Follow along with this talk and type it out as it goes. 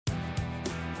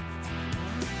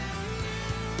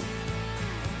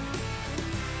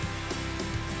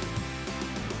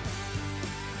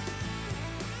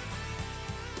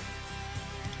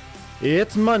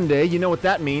It's Monday. You know what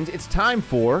that means. It's time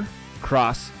for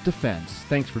Cross Defense.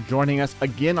 Thanks for joining us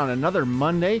again on another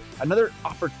Monday, another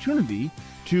opportunity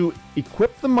to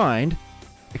equip the mind,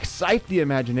 excite the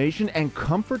imagination, and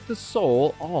comfort the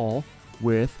soul, all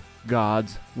with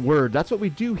God's Word. That's what we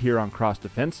do here on Cross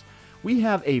Defense. We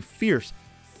have a fierce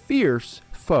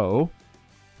foe.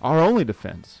 Our only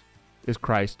defense is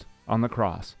Christ on the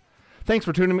cross. Thanks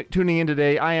for tuning in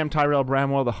today. I am Tyrell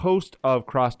Bramwell, the host of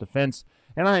Cross Defense,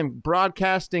 and I am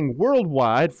broadcasting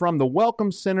worldwide from the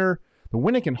Welcome Center, the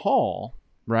Winnikin Hall,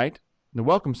 right? The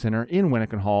Welcome Center in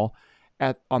Winnikin Hall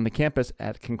on the campus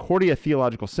at Concordia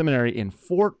Theological Seminary in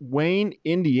Fort Wayne,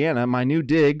 Indiana, my new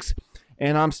digs.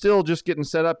 And I'm still just getting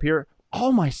set up here. All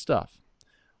of my stuff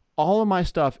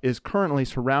is currently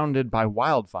surrounded by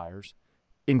wildfires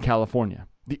in California,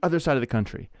 the other side of the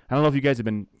country. I don't know if you guys have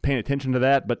been paying attention to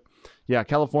that, but yeah,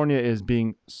 California is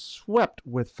being swept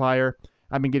with fire.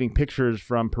 I've been getting pictures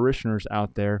from parishioners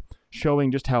out there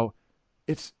showing just how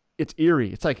it's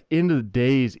eerie. It's like end of the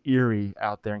days eerie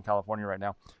out there in California right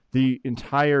now. The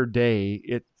entire day,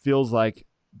 it feels like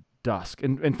dusk.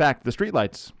 In fact, the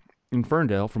streetlights in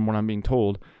Ferndale, from what I'm being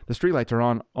told, the streetlights are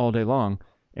on all day long,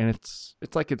 and it's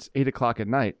like it's 8 o'clock at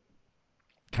night,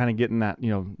 kind of getting that,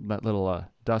 that little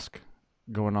dusk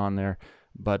going on there.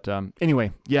 But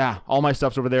anyway, yeah, all my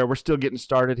stuff's over there. We're still getting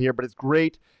started here, but it's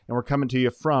great, and we're coming to you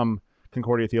from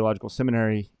Concordia Theological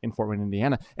Seminary in Fort Wayne,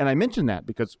 Indiana. And I mentioned that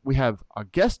because we have a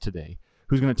guest today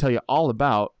who's going to tell you all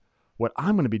about what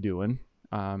I'm going to be doing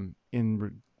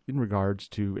in regards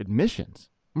to admissions.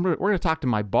 We're going to talk to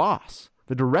my boss,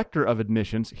 the director of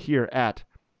admissions here at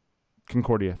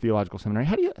Concordia Theological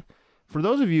Seminary. For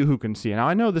those of you who can see, and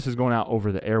I know this is going out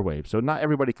over the airwaves, so not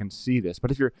everybody can see this,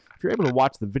 but if you're able to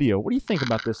watch the video, what do you think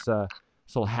about this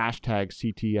little hashtag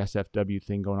CTSFW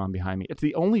thing going on behind me? It's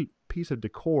the only piece of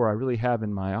decor I really have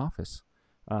in my office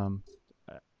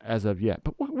as of yet,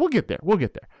 but we'll get there.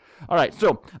 All right,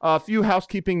 so a few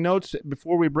housekeeping notes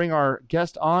before we bring our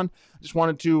guest on. I just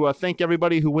wanted to thank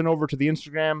everybody who went over to the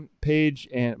Instagram page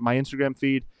and my Instagram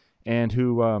feed and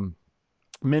who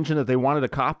mentioned that they wanted a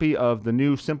copy of the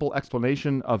new Simple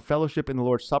Explanation of Fellowship in the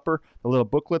Lord's Supper, the little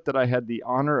booklet that I had the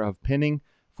honor of penning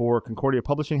for Concordia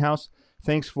Publishing House.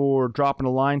 Thanks for dropping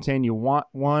a line saying you want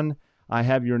one. I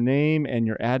have your name and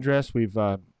your address. We've,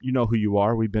 you know who you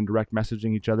are. We've been direct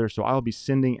messaging each other, so I'll be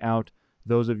sending out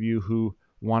those of you who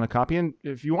want a copy. And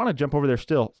if you want to jump over there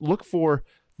still, look for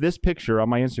this picture on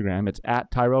my Instagram. It's at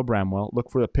Tyrell Bramwell.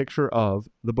 Look for the picture of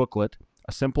the booklet,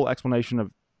 A Simple Explanation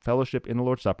of Fellowship in the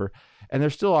Lord's Supper. And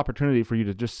there's still opportunity for you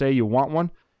to just say you want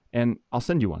one, and I'll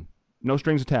send you one. No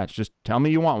strings attached. Just tell me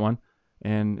you want one,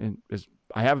 and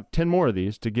I have 10 more of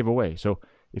these to give away. So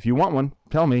if you want one,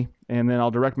 tell me, and then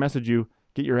I'll direct message you,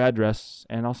 get your address,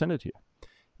 and I'll send it to you.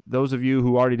 Those of you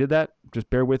who already did that, just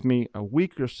bear with me a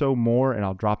week or so more, and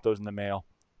I'll drop those in the mail.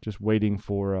 Just waiting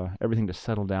for everything to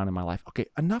settle down in my life. Okay,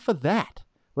 enough of that.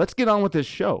 Let's get on with this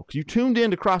show, because you tuned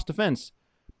in to Cross Defense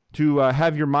to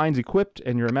have your minds equipped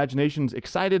and your imaginations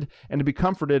excited and to be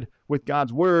comforted with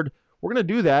God's Word. We're going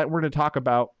to do that. We're going to talk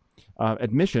about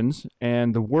admissions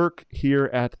and the work here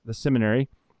at the seminary,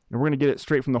 and we're going to get it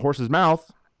straight from the horse's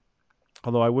mouth,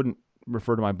 although I wouldn't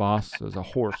refer to my boss as a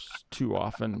horse too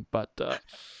often. But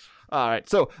all right,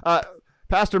 so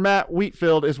Pastor Matt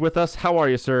Wheatfield is with us. How are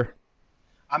you, sir?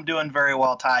 I'm doing very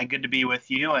well, Ty. Good to be with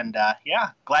you, and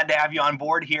glad to have you on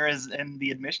board here in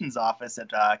the admissions office at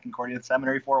Concordia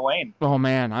Seminary, Fort Wayne. Oh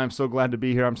man, I'm so glad to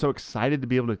be here. I'm so excited to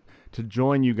be able to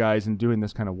join you guys in doing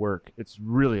this kind of work. It's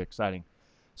really exciting.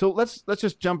 So let's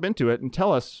just jump into it and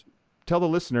tell the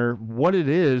listener what it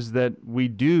is that we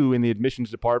do in the admissions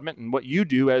department and what you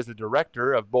do as the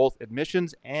director of both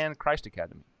admissions and Christ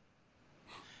Academy.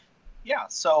 Yeah,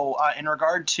 so in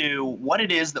regard to what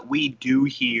it is that we do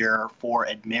here for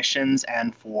admissions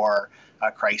and for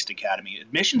Christ Academy,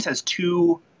 admissions has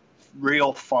two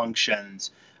real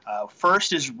functions.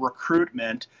 First is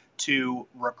recruitment, to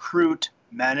recruit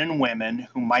men and women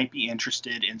who might be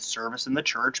interested in service in the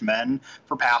church, men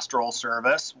for pastoral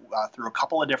service through a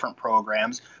couple of different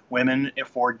programs, women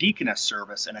for deaconess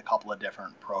service in a couple of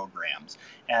different programs.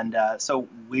 And so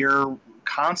we're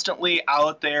constantly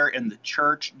out there in the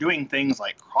church doing things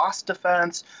like cross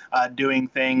defense, doing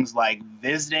things like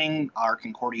visiting our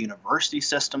Concordia University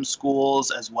system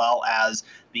schools, as well as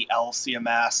the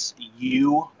LCMS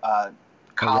U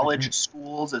college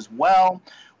schools as well.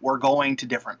 We're going to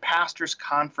different pastors'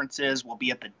 conferences. We'll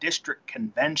be at the district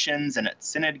conventions and at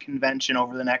Synod Convention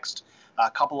over the next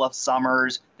couple of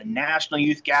summers. The National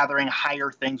Youth Gathering,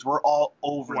 higher things. We're all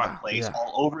over the place,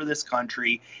 all over this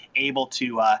country, able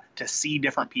to see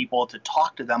different people, to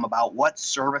talk to them about what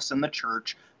service in the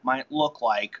church might look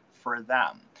like for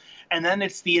them. And then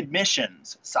it's the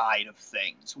admissions side of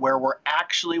things, where we're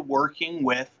actually working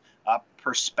with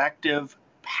prospective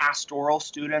pastoral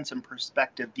students and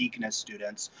prospective deaconess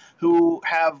students who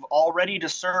have already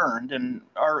discerned and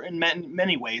are in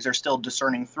many ways are still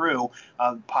discerning through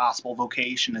possible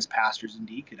vocation as pastors and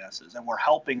deaconesses. And we're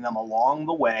helping them along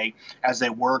the way as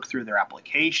they work through their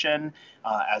application,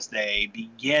 as they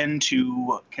begin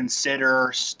to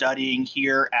consider studying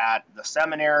here at the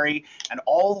seminary, and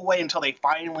all the way until they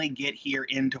finally get here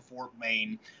into Fort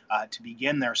Wayne to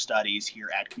begin their studies here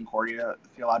at Concordia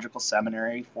Theological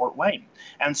Seminary, Fort Wayne.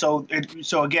 And so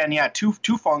again,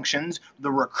 two functions: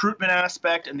 the recruitment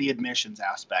aspect and the admissions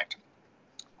aspect.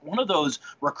 One of those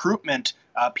recruitment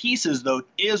pieces, though,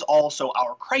 is also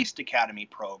our Christ Academy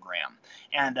program,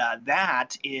 and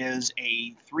that is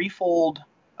a threefold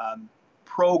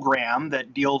program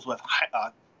that deals with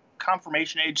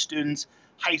confirmation age students,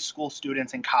 high school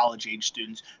students, and college age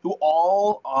students who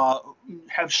all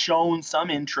have shown some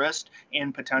interest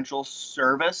in potential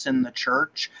service in the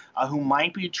church, who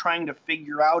might be trying to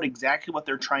figure out exactly what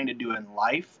they're trying to do in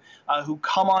life, who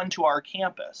come onto our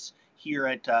campus here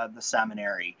at the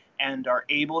seminary and are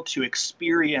able to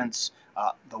experience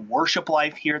the worship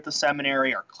life here at the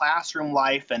seminary, our classroom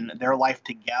life, and their life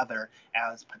together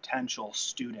as potential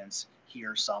students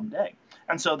here someday.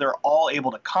 And so they're all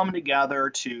able to come together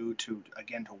to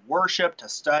worship, to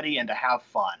study, and to have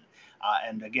fun.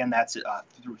 And again, that's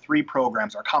through three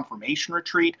programs: our confirmation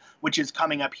retreat, which is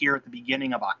coming up here at the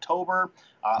beginning of October,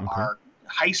 our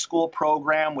high school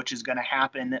program, which is going to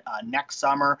happen next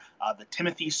summer, the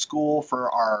Timothy School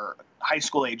for our high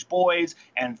school age boys,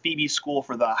 and Phoebe School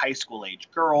for the high school age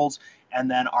girls, and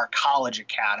then our college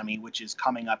academy, which is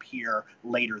coming up here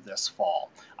later this fall.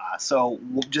 So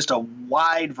just a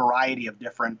wide variety of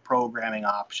different programming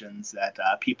options that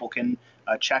people can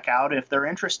check out if they're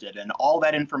interested. And all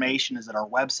that information is at our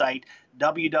website,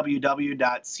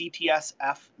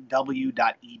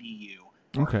 www.ctsfw.edu.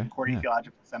 Okay. Concordia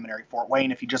Theological Seminary, Fort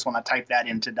Wayne, if you just want to type that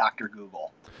into Dr.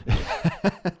 Google.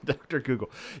 Dr.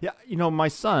 Google. Yeah, my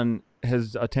son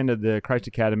has attended the Christ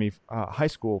Academy high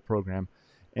school program,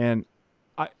 and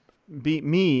I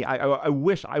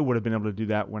wish I would have been able to do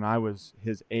that when I was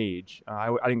his age.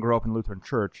 I didn't grow up in Lutheran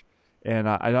church, and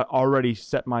I already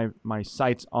set my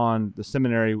sights on the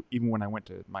seminary even when I went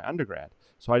to my undergrad.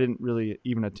 So I didn't really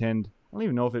even attend. I don't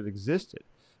even know if it existed,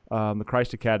 the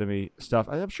Christ Academy stuff.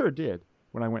 I'm sure it did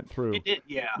when I went through. It did,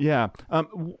 yeah. Yeah.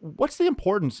 What's the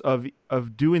importance of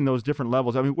doing those different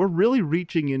levels? I mean, we're really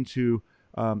reaching into,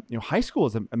 high school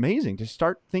is amazing. To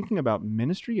start thinking about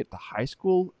ministry at the high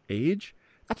school age,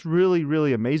 that's really,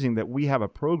 really amazing that we have a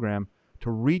program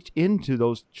to reach into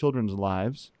those children's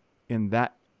lives in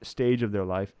that stage of their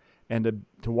life and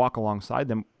to walk alongside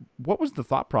them. What was the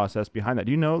thought process behind that?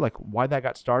 Do you know, why that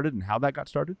got started and how that got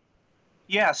started?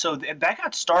 Yeah, so that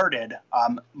got started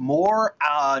more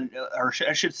on, or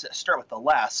I should start with the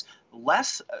less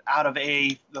out of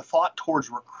the thought towards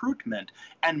recruitment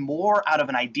and more out of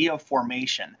an idea of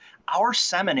formation. Our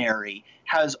seminary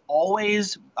has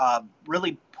always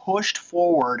really pushed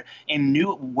forward in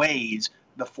new ways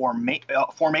the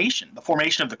formation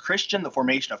of the Christian, the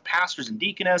formation of pastors and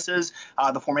deaconesses,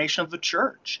 the formation of the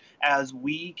church, as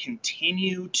we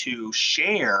continue to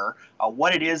share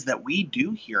what it is that we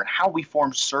do here and how we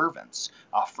form servants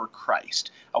for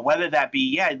Christ. Whether that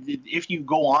be, if you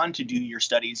go on to do your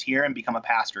studies here and become a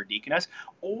pastor or deaconess,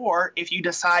 or if you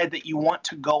decide that you want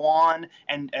to go on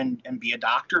and be a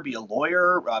doctor, be a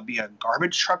lawyer, be a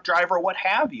garbage truck driver, what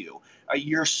have you,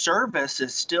 your service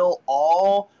is still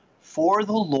all for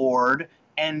the Lord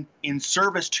and in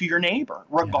service to your neighbor,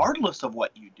 regardless of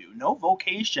what you do. No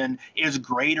vocation is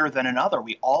greater than another.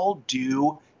 We all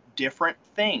do different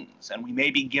things, and we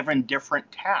may be given different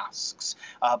tasks.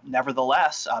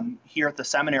 Nevertheless, here at the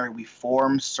seminary, we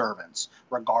form servants,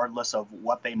 regardless of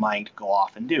what they might go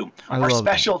off and do. Our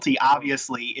specialty,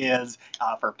 obviously, is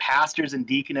for pastors and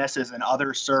deaconesses and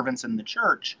other servants in the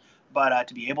church, but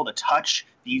to be able to touch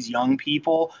these young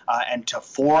people and to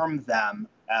form them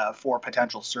for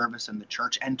potential service in the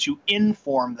church, and to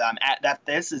inform them that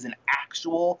this is an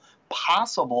actual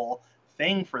possible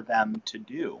thing for them to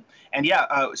do. And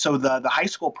so the high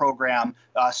school program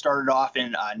started off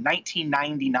in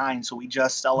 1999, so we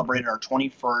just celebrated our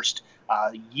 21st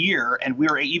year, and we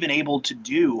were even able to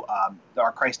do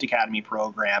our Christ Academy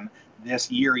program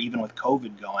this year, even with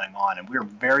COVID going on. And we were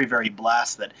very, very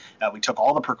blessed that we took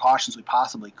all the precautions we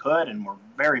possibly could, and we're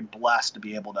very blessed to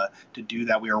be able to do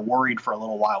that. We were worried for a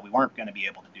little while we weren't going to be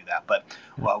able to do that, but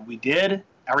we did.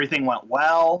 everything went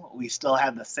well. We still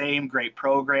had the same great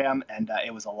program, and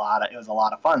it was a lot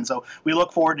of fun. So we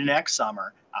look forward to next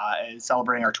summer,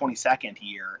 celebrating our 22nd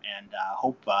year, and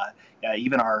hope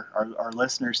even our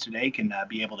listeners today can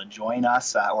be able to join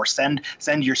us, or send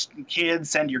your kids,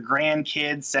 send your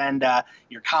grandkids, send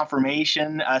your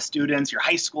confirmation students, your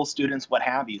high school students, what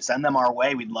have you. Send them our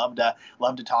way. We'd love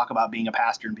to talk about being a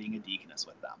pastor and being a deaconess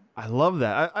with them. I love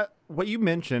that. What you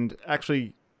mentioned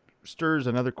actually stirs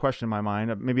another question in my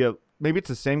mind. Maybe it's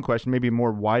the same question, maybe a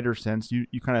more wider sense.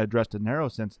 You kind of addressed a narrow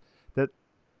sense that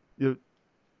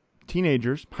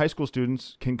teenagers, high school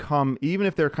students can come even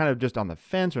if they're kind of just on the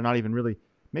fence or not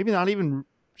even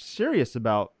serious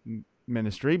about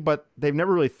ministry, but they've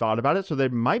never really thought about it. So they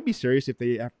might be serious if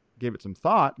they gave it some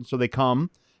thought. And so they come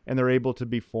and they're able to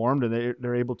be formed, and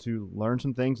they're able to learn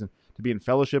some things and to be in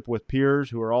fellowship with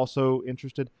peers who are also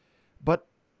interested. But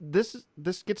this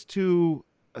gets to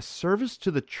a service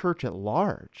to the church at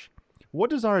large. What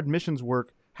does our admissions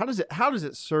work? How does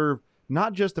it serve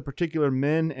not just the particular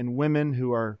men and women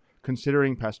who are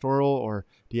considering pastoral or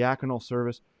diaconal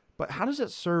service, but how does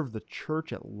it serve the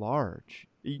church at large?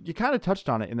 You kind of touched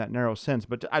on it in that narrow sense,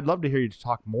 but I'd love to hear you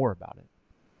talk more about it.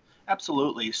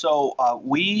 Absolutely. So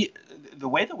the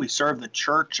way that we serve the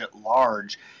church at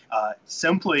large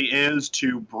simply is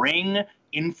to bring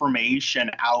information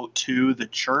out to the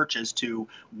church as to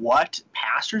what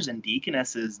pastors and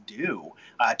deaconesses do,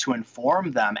 to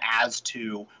inform them as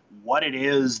to what it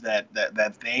is that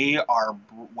they are,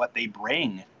 what they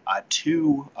bring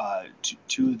to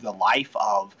the life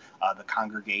of the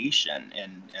congregation,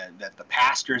 and that the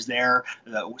pastor is there,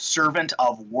 the servant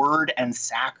of word and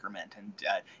sacrament, and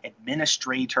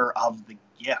administrator of the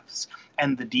gifts,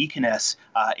 and the deaconess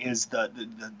is the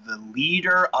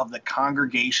leader of the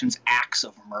congregation's acts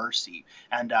of mercy.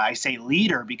 And I say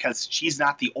leader because she's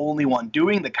not the only one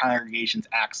doing the congregation's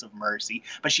acts of mercy,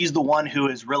 but she's the one who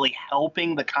is really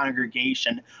helping the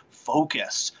congregation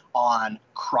focus on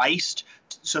Christ,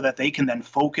 so that they can then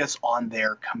focus on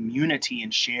their community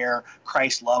and share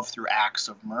Christ's love through acts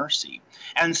of mercy.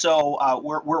 And so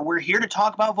we're here to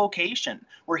talk about vocation.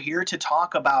 We're here to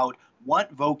talk about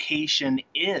what vocation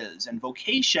is, and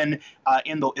vocation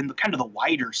in the kind of the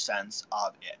wider sense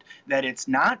of it, that it's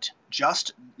not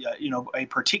just a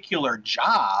particular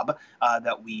job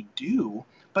that we do,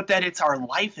 but that it's our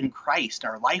life in Christ,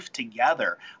 our life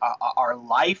together, our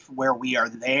life where we are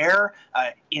there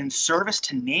in service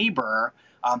to neighbor,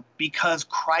 because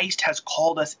Christ has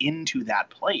called us into that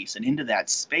place and into that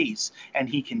space, and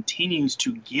he continues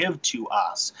to give to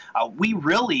us. We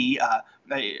really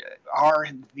are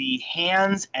the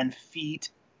hands and feet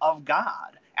of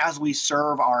God as we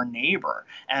serve our neighbor,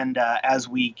 and as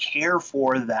we care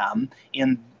for them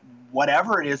in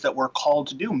whatever it is that we're called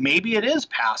to do. Maybe it is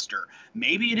pastor,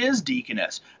 maybe it is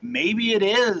deaconess, maybe it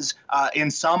is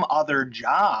in some other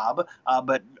job,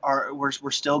 but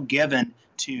we're still given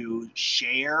to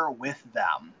share with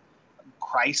them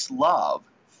Christ's love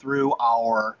through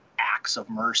our acts of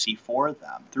mercy for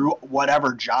them, through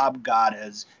whatever job God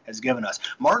has given us.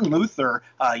 Martin Luther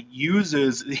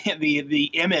uses the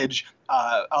image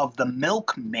of the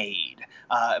milkmaid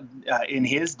in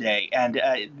his day, and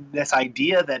this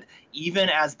idea that even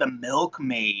as the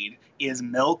milkmaid is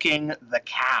milking the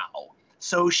cow,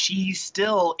 so she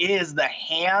still is the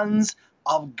hands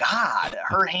of God.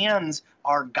 Her hands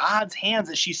are God's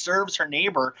hands as she serves her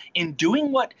neighbor in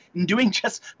doing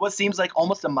just what seems like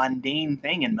almost a mundane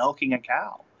thing in milking a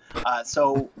cow.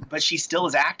 But she still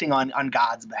is acting on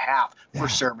God's behalf for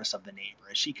service of the neighbor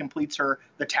as she completes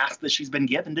the task that she's been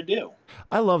given to do.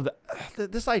 I love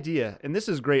this idea, and this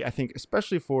is great, I think,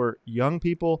 especially for young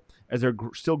people as they're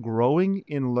still growing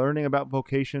in learning about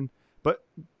vocation, but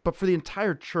for the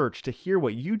entire church to hear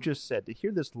what you just said, to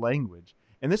hear this language.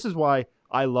 And this is why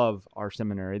I love our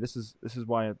seminary. This is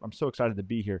why I'm so excited to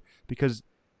be here, because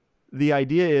the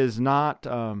idea is not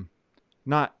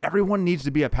everyone needs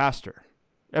to be a pastor.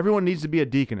 Everyone needs to be a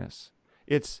deaconess.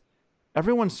 It's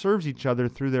everyone serves each other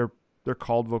through their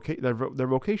called their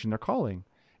vocation, their calling.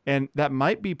 And that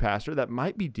might be pastor, that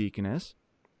might be deaconess,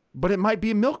 but it might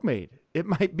be a milkmaid. It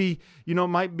might be,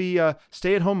 a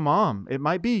stay-at-home mom. It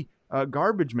might be a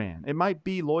garbage man. It might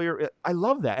be lawyer. I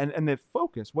love that. And the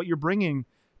focus, what you're bringing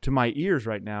to my ears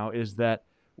right now is that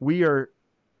we are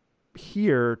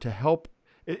here to help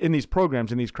in these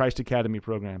programs, in these Christ Academy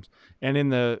programs, and in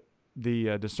the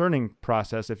discerning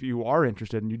process. If you are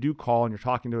interested and you do call and you're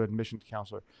talking to an admissions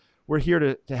counselor, we're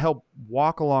here to help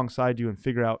walk alongside you and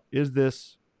figure out, is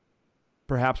this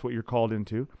perhaps what you're called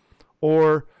into?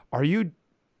 Or are you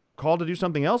called to do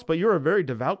something else, but you're a very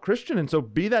devout Christian, and so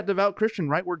be that devout Christian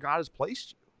right where God has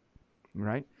placed you,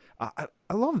 right? I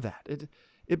love that.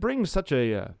 it brings such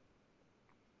a,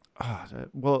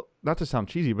 well, not to sound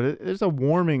cheesy, but it's a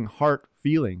warming heart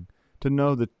feeling to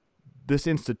know that this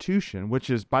institution, which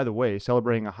is, by the way,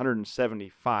 celebrating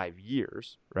 175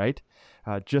 years, right?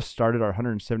 Just started our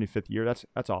 175th year.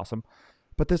 That's awesome.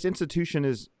 But this institution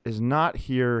is not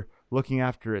here looking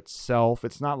after itself.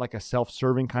 It's not like a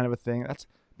self-serving kind of a thing. That's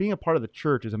being a part of the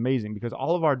church is amazing because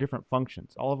all of our different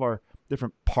functions, all of our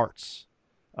different parts,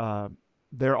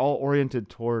 they're all oriented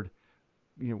toward,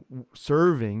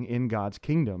 serving in God's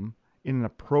kingdom in an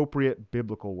appropriate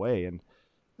biblical way. And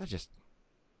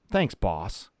thanks,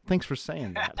 boss. Thanks for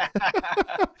saying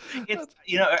that. It's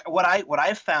what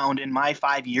I've found in my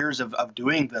 5 years of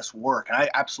doing this work, and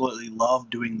I absolutely love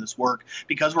doing this work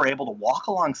because we're able to walk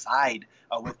alongside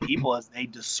with people as they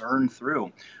discern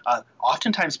through.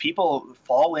 Oftentimes people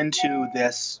fall into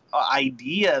this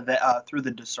idea that through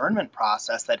the discernment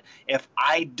process that if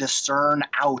I discern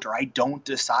out or I don't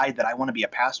decide that I want to be a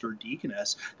pastor or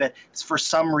deaconess, that for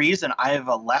some reason I have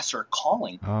a lesser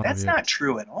calling. That's not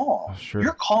true at all. Oh, sure.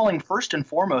 Your calling first and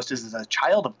foremost is as a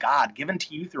child of God given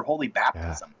to you through holy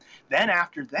baptism. Yeah. Then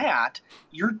after that,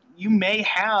 you may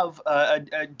have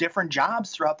different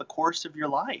jobs throughout the course of your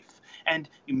life. And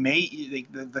you may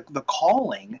the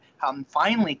calling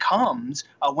finally comes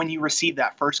when you receive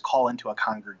that first call into a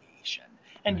congregation,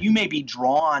 and right. you may be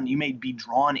drawn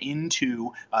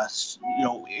into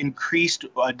increased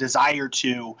desire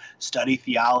to study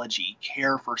theology,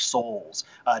 care for souls,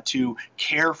 to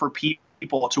care for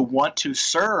people, to want to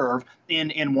serve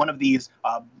in one of these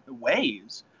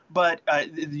ways. But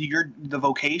the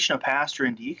vocation of pastor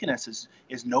and deaconess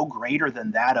is no greater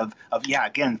than that of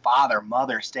father,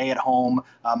 mother, stay at home,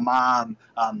 mom,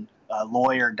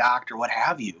 lawyer, doctor, what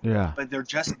have you. Yeah. But they're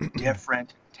just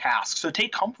different tasks. So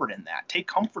take comfort in that. Take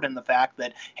comfort in the fact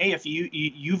that, hey, if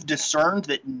you've discerned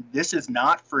that this is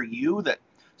not for you, that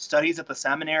studies at the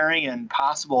seminary and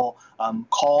possible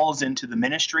calls into the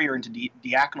ministry or into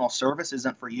diaconal service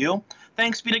isn't for you,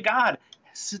 thanks be to God.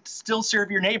 Still serve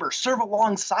your neighbor, serve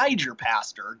alongside your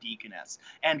pastor or deaconess,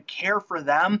 and care for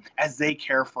them as they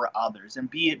care for others, and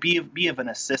be of an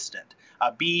assistant.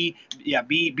 Be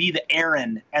the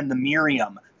Aaron and the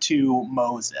Miriam to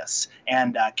Moses,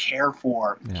 and care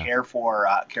for them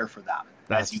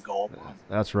as you go along.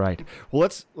 That's right. Well,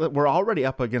 we're already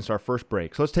up against our first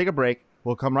break, so let's take a break.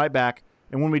 We'll come right back,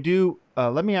 and when we do,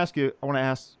 let me ask you. I want to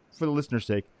ask, for the listener's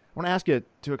sake, I want to ask you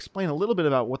to explain a little bit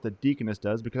about what the deaconess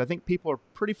does, because I think people are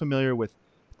pretty familiar with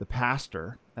the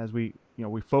pastor, as we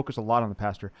focus a lot on the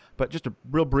pastor. But just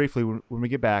real briefly, when we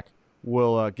get back,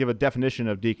 we'll give a definition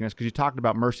of deaconess, because you talked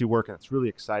about mercy work, and it's really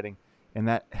exciting, and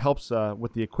that helps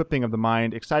with the equipping of the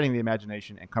mind, exciting the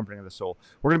imagination, and comforting of the soul.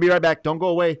 We're going to be right back. Don't go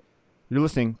away. You're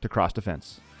listening to Cross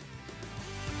Defense.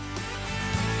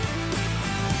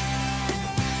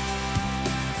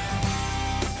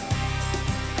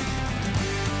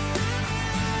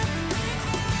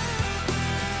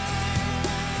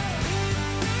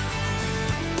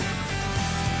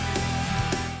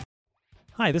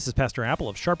 Hi, this is Pastor Apple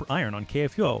of Sharper Iron on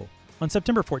KFUO. On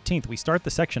September 14th, we start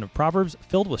the section of Proverbs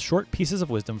filled with short pieces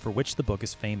of wisdom for which the book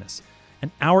is famous.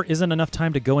 An hour isn't enough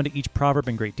time to go into each proverb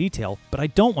in great detail, but I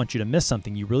don't want you to miss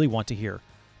something you really want to hear.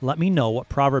 Let me know what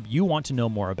proverb you want to know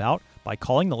more about by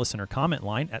calling the listener comment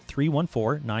line at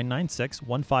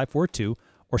 314-996-1542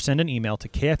 or send an email to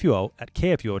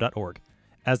kfuo@kfuo.org.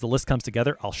 As the list comes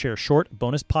together, I'll share short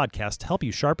bonus podcasts to help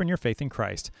you sharpen your faith in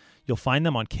Christ. You'll find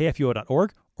them on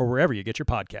kfuo.org or wherever you get your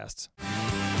podcasts.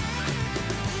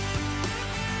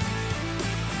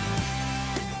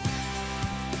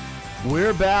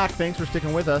 We're back. Thanks for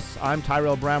sticking with us. I'm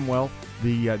Tyrell Bramwell,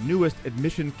 the newest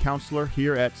admission counselor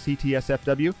here at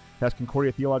CTSFW, that's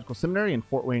Concordia Theological Seminary in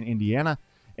Fort Wayne, Indiana,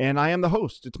 and I am the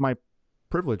host. It's my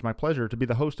privilege, my pleasure to be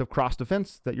the host of Cross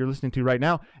Defense that you're listening to right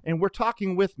now, and we're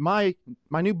talking with my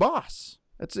new boss.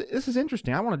 This is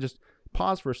interesting. I want to just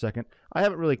pause for a second. I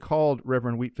haven't really called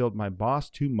Reverend Wheatfield my boss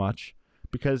too much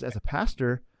because as a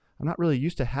pastor, I'm not really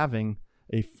used to having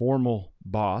a formal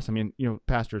boss. I mean,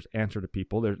 pastors answer to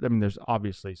people. There's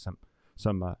obviously some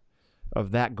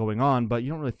of that going on, but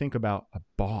you don't really think about a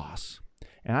boss.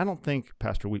 And I don't think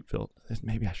Pastor Wheatfield,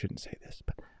 maybe I shouldn't say this,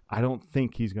 but I don't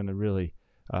think he's going to really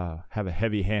have a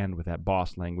heavy hand with that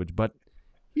boss language, but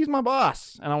he's my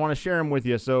boss, and I want to share him with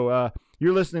you. So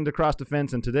you're listening to Cross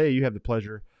Defense, and today you have the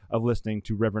pleasure of listening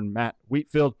to Reverend Matt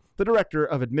Wheatfield, the Director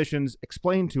of Admissions,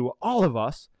 explain to all of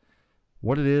us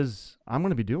what it is I'm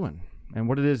going to be doing and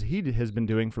what it is he has been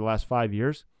doing for the last 5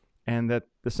 years and that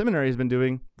the seminary has been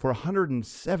doing for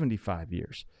 175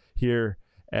 years here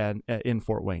in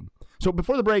Fort Wayne. So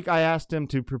before the break, I asked him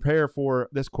to prepare for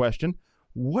this question.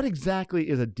 What exactly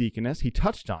is a deaconess? He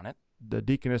touched on it, the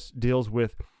deaconess deals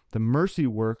with the mercy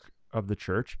work of the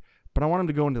church, but I want him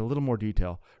to go into a little more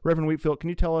detail. Reverend Wheatfield, can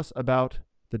you tell us about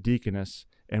the deaconess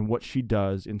and what she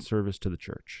does in service to the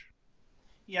church?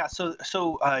 Yeah,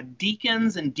 so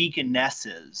deacons and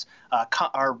deaconesses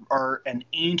are an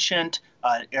ancient,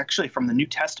 actually from the New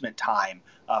Testament time,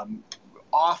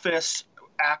 office,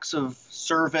 acts of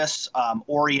service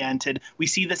oriented. We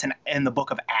see this in the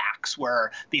book of Acts,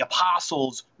 where the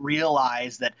apostles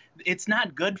realize that it's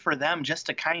not good for them just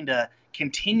to kind of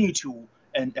continue to,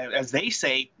 and as they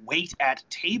say, wait at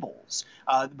tables,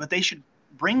 but they should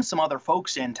bring some other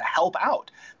folks in to help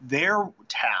out. Their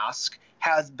task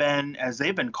has been, as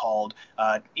they've been called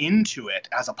into it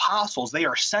as apostles, they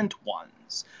are sent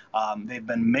ones. They've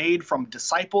been made from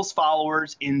disciples,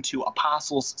 followers, into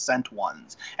apostles, sent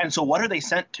ones. And so what are they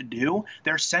sent to do?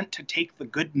 They're sent to take the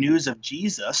good news of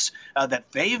Jesus that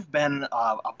they've been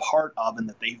a part of and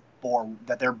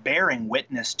that they're bearing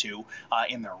witness to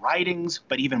in their writings,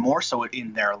 but even more so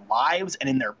in their lives and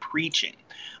in their preaching.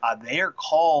 They are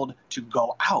called to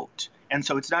go out. And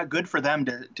so it's not good for them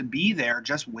to be there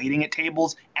just waiting at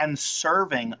tables and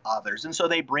serving others. And so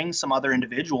they bring some other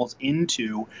individuals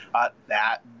into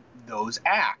those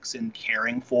acts and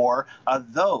caring for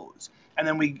those. And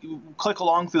then we click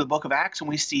along through the book of Acts and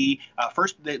we see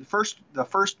the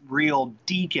first real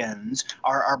deacons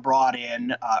are brought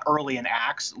in early in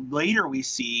Acts. Later we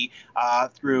see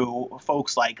through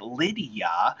folks like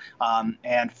Lydia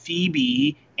and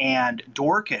Phoebe and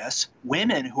Dorcas,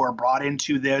 women who are brought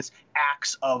into this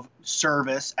acts of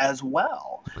service as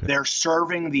well. Okay. They're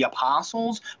serving the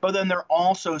apostles, but then they're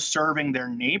also serving their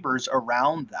neighbors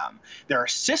around them. They're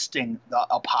assisting the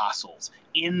apostles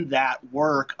in that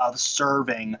work of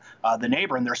serving the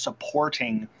neighbor, and they're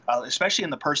supporting, especially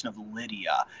in the person of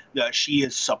Lydia, she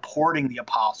is supporting the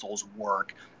apostles'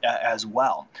 work as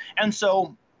well. And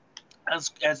so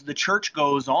as the church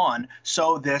goes on,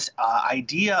 so this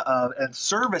idea of a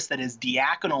service that is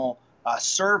diaconal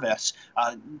service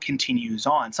continues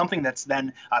on, something that's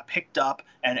then picked up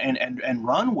and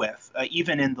run with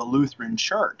even in the Lutheran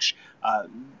Church.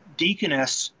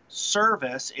 Deaconess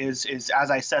service is,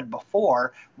 as I said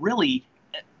before, really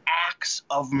acts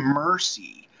of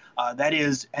mercy. That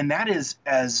is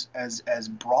as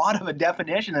broad of a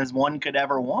definition as one could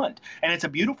ever want. And it's a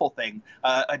beautiful thing.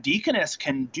 A deaconess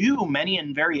can do many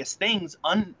and various things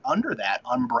under that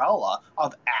umbrella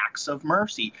of acts of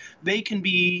mercy. They can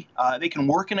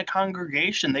work in a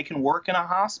congregation. They can work in a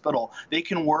hospital. They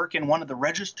can work in one of the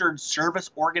registered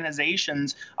service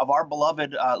organizations of our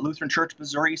beloved Lutheran Church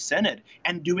Missouri Synod,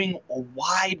 and doing a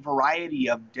wide variety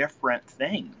of different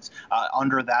things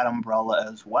under that umbrella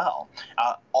as well.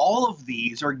 All of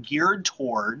these are geared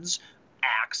towards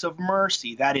acts of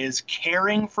mercy, that is,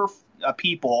 caring for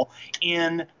people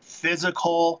in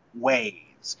physical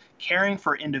ways, caring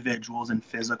for individuals in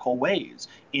physical ways,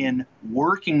 in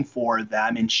working for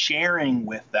them, in sharing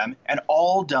with them, and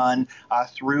all done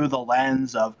through the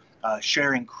lens of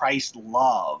sharing Christ's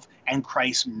love and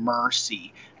Christ's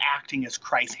mercy, acting as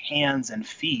Christ's hands and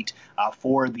feet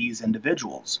for these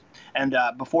individuals. And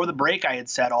before the break, I had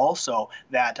said also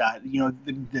that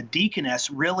the deaconess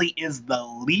really is the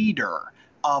leader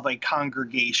of a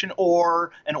congregation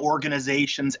or an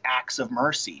organization's acts of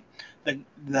mercy.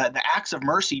 The acts of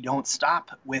mercy don't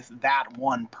stop with that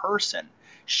one person.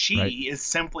 She is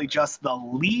simply just the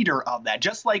leader of that,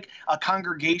 just like a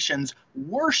congregation's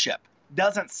worship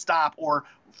doesn't stop or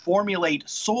formulate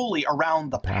solely around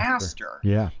the pastor.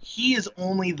 Yeah. He is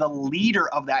only the leader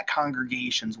of that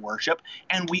congregation's worship,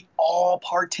 and we all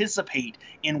participate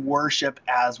in worship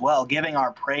as well, giving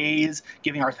our praise,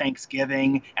 giving our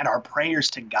thanksgiving, and our prayers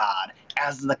to God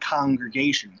as the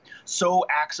congregation. So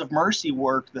acts of mercy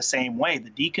work the same way. The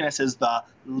deaconess is the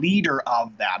leader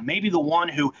of that, maybe the one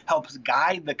who helps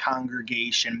guide the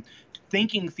congregation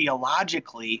thinking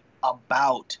theologically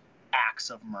about acts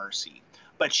of mercy.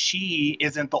 But she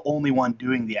isn't the only one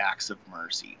doing the acts of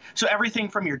mercy. So everything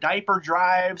from your diaper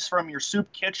drives, from your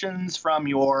soup kitchens, from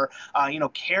your,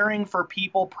 caring for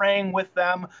people, praying with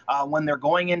them when they're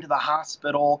going into the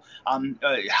hospital,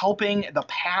 helping the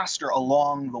pastor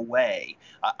along the way,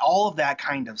 all of that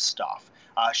kind of stuff.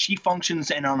 She functions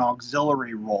in an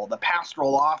auxiliary role. The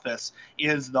pastoral office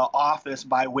is the office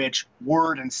by which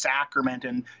word and sacrament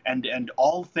and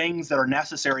all things that are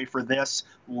necessary for this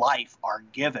life are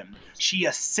given. She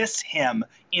assists him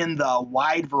in the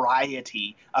wide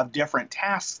variety of different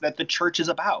tasks that the church is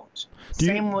about.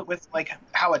 Same with like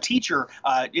how a teacher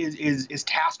is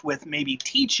tasked with maybe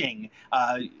teaching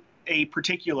a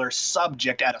particular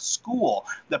subject at a school.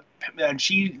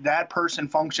 That person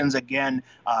functions again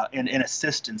in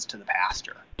assistance to the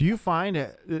pastor. Do you find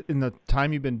in the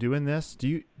time you've been doing this,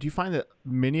 do you find that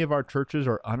many of our churches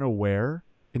are unaware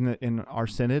in our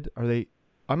synod? Are they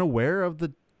unaware of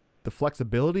the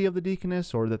flexibility of the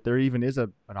deaconess, or that there even is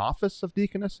an office of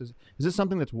deaconess? Is this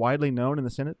something that's widely known in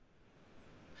the synod?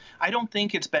 I don't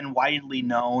think it's been widely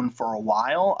known for a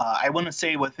while. I want to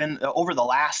say over the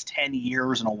last 10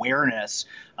 years, an awareness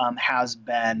has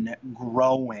been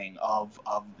growing of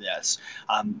this.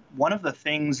 One of the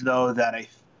things, though,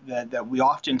 that we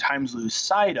oftentimes lose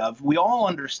sight of, we all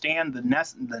understand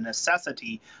the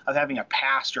necessity of having a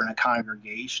pastor in a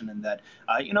congregation, and that,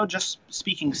 just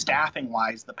speaking staffing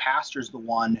wise, the pastor is the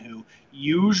one who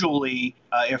usually,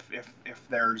 if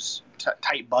there's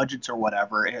tight budgets or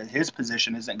whatever, his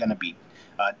position isn't going to be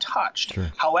touched.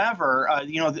 Sure. However,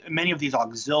 many of these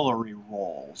auxiliary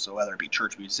roles, so whether it be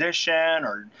church musician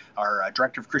or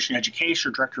director of Christian education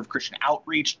or director of Christian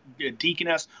outreach,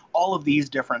 deaconess, all of these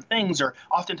different things are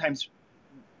oftentimes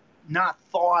not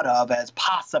thought of as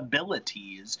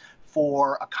possibilities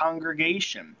for a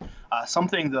congregation.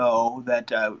 Something, though,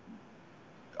 that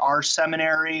our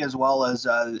seminary, as well as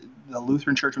the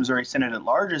Lutheran Church Missouri Synod at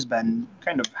large, has been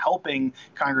kind of helping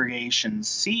congregations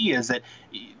see, is that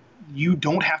you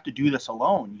don't have to do this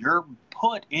alone. You're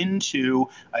put into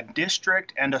a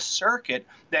district and a circuit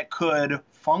that could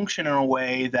function in a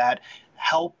way that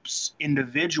helps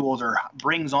individuals or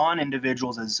brings on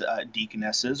individuals as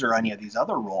deaconesses or any of these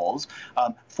other roles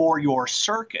for your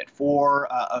circuit, for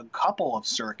a couple of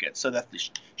circuits, so that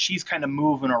she's kind of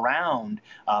moving around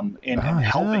and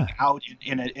helping out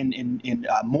in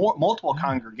multiple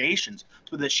congregations,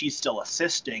 so that she's still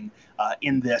assisting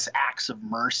in this acts of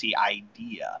mercy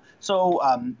idea. So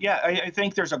I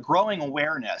think there's a growing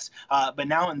awareness, but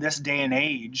now in this day and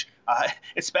age,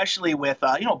 especially with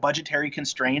budgetary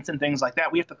constraints and things like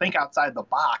that, we have to think outside the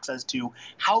box as to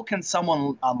how can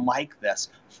someone like this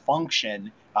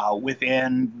function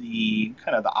within the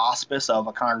kind of the auspice of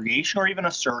a congregation or even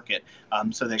a circuit,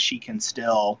 so that she can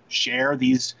still share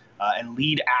these and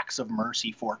lead acts of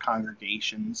mercy for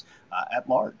congregations at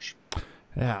large.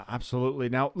 Yeah, absolutely.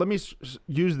 Now, let me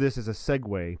use this as a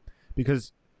segue,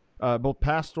 because both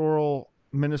pastoral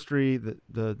ministry,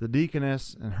 the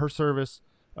deaconess and her service,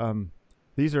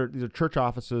 these are church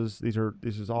offices.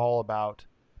 This is all about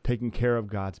taking care of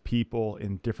God's people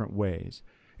in different ways.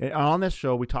 And on this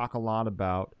show, we talk a lot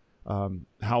about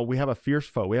how we have a fierce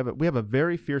foe. We have a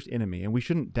very fierce enemy, and we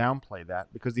shouldn't downplay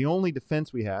that, because the only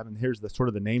defense we have, and here's the sort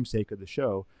of the namesake of the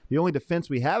show, the only defense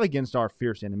we have against our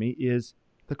fierce enemy is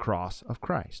the cross of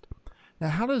Christ. Now,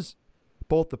 how does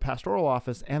both the pastoral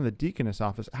office and the deaconess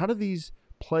office, how do these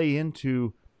play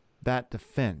into that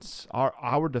defense,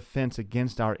 our defense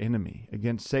against our enemy,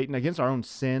 against Satan, against our own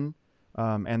sin,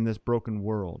 and this broken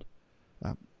world?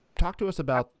 Talk to us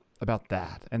about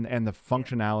that and the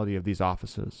functionality of these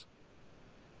offices.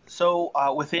 So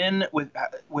within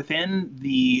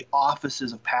the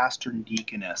offices of pastor and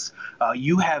deaconess,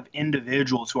 you have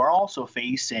individuals who are also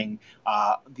facing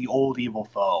the old evil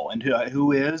foe, and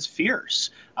who is fierce.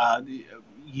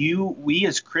 We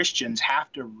as Christians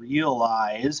have to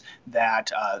realize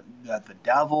that the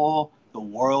devil, the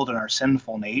world, and our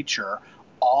sinful nature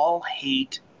all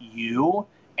hate you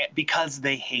because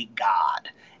they hate God,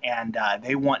 and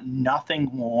they want nothing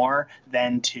more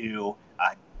than to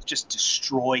just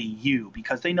destroy you,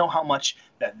 because they know how much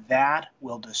that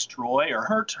will destroy or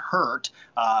hurt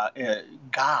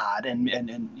God,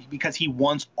 and because he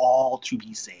wants all to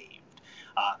be saved.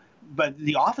 But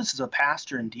the offices of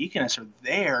pastor and deaconess are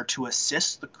there to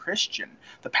assist the Christian.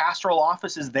 The pastoral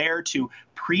office is there to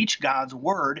preach God's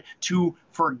word, to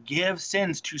forgive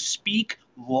sins, to speak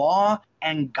law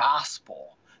and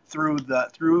gospel through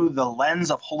the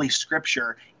lens of Holy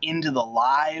Scripture into the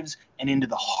lives and into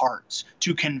the hearts,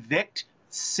 to convict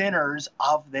sinners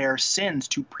of their sins,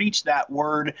 to preach that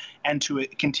word and to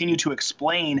continue to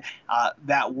explain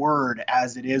that word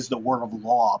as it is the word of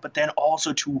law, but then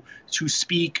also to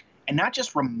speak and not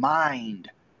just remind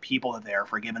people that they are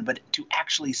forgiven, but to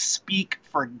actually speak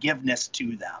forgiveness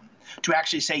to them, to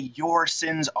actually say your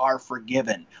sins are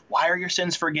forgiven. Why are your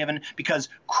sins forgiven? Because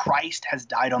Christ has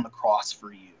died on the cross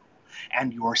for you,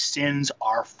 and your sins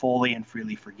are fully and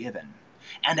freely forgiven.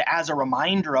 And as a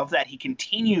reminder of that, he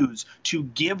continues to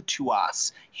give to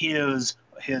us his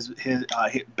his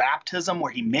baptism,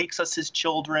 where he makes us his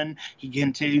children. He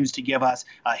continues to give us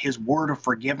his word of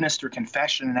forgiveness through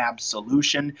confession and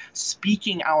absolution,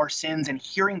 speaking our sins and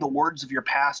hearing the words of your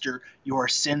pastor, your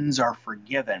sins are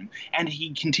forgiven. And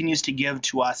he continues to give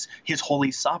to us his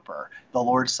Holy Supper, the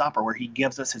Lord's Supper, where he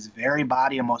gives us his very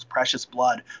body and most precious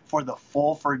blood for the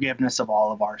full forgiveness of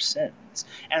all of our sins.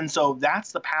 And so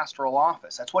that's the pastoral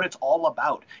office. That's what it's all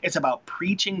about. It's about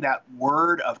preaching that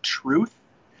word of truth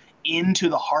into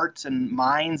the hearts and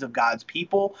minds of God's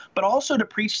people, but also to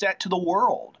preach that to the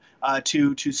world,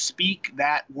 to speak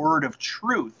that word of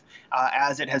truth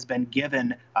as it has been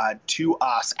given to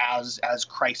us as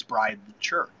Christ's bride, the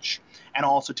church, and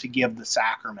also to give the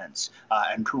sacraments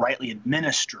and to rightly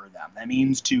administer them. That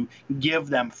means to give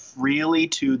them freely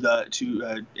to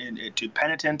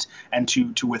penitent and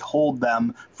to withhold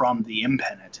them from the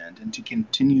impenitent, and to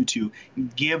continue to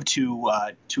give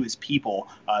to his people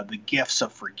the gifts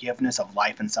of forgiveness, of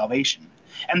life, and salvation.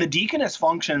 And the deaconess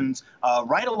functions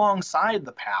right alongside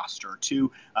the pastor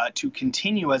to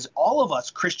continue, as all of us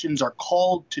Christians are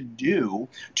called to do,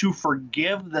 to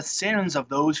forgive the sins of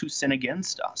those who sin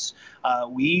against us.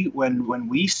 When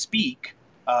we speak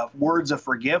words of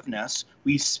forgiveness,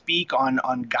 we speak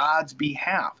on God's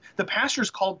behalf. The pastor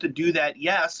is called to do that,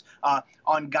 yes,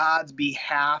 on God's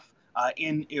behalf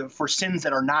for sins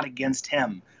that are not against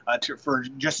him, for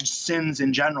just sins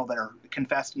in general that are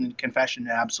confessed in confession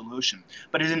and absolution.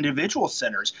 But as individual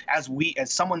sinners, as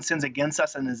someone sins against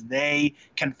us and as they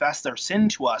confess their sin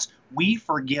to us, we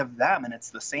forgive them, and it's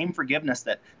the same forgiveness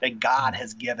that God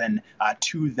has given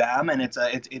to them, and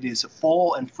it is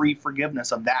full and free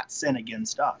forgiveness of that sin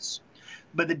against us.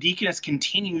 But the deaconess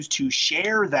continues to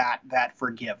share that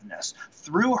forgiveness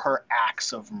through her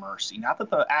acts of mercy. Not that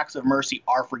the acts of mercy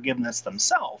are forgiveness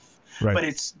themselves, right, but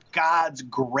it's God's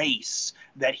grace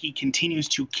that he continues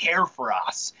to care for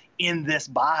us in this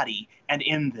body and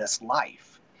in this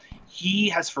life. He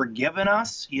has forgiven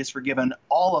us. He has forgiven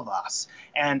all of us.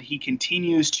 And he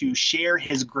continues to share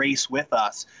his grace with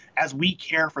us as we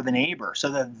care for the neighbor, so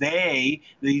that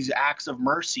these acts of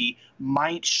mercy,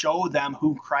 might show them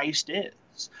who Christ is.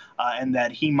 And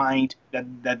that he might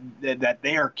that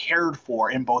they are cared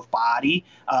for in both body,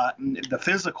 the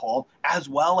physical, as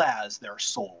well as their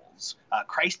souls.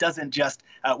 Christ doesn't just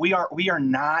we are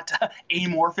not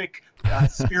amorphic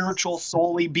spiritual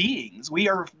solely beings. We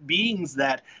are beings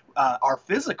that are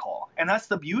physical, and that's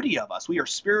the beauty of us. We are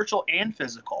spiritual and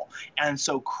physical, and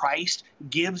so Christ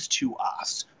gives to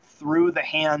us through the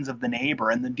hands of the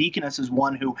neighbor, and the deaconess is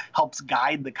one who helps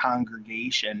guide the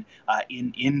congregation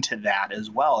into that as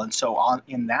well. And so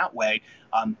in that way,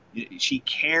 she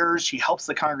cares. She helps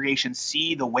the congregation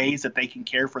see the ways that they can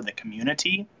care for the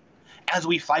community as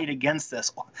we fight against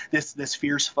this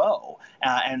fierce foe,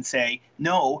 and say,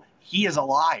 no, he is a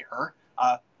liar.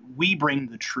 We bring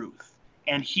the truth,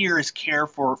 and here is care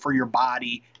for your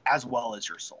body as well as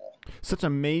your soul. Such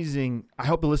amazing. I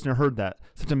hope the listener heard that.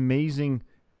 Such amazing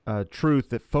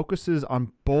truth that focuses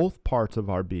on both parts of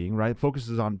our being, right? It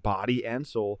focuses on body and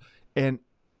soul, and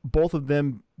both of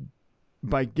them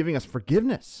by giving us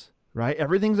forgiveness, right?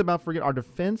 Everything's about our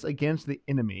defense against the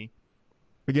enemy,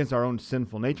 against our own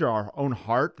sinful nature, our own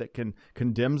heart that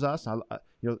condemns us.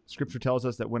 Scripture tells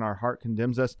us that when our heart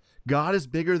condemns us, God is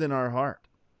bigger than our heart,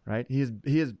 right? He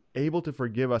is able to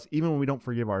forgive us even when we don't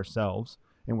forgive ourselves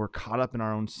and we're caught up in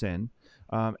our own sin,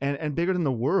 and bigger than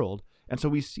the world. And so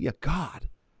we see a God.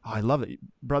 Oh, I love it.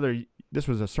 Brother, this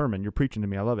was a sermon. You're preaching to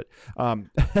me. I love it.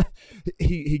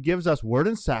 He gives us word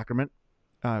and sacrament,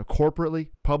 corporately,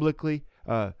 publicly,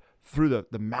 through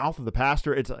the mouth of the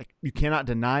pastor. It's like you cannot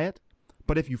deny it.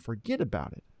 But if you forget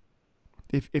about it,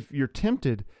 if you're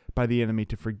tempted by the enemy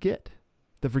to forget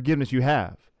the forgiveness you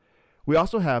have, we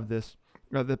also have this,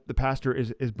 the pastor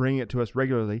is bringing it to us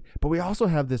regularly, but we also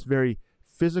have this very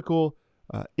physical,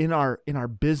 in our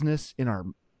business,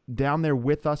 down there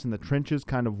with us in the trenches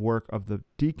kind of work of the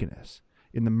deaconess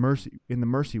in the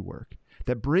mercy work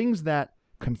that brings that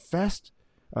confessed,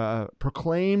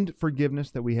 proclaimed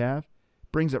forgiveness that we have,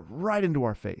 brings it right into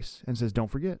our face and says, don't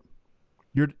forget.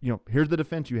 Here's the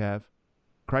defense you have.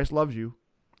 Christ loves you.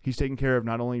 He's taking care of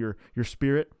not only your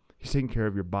spirit, he's taking care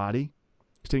of your body.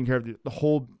 He's taking care of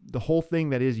the whole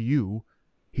thing that is you.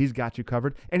 He's got you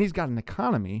covered, and he's got an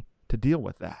economy to deal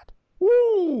with that.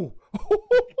 Woo!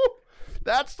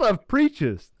 That stuff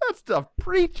preaches.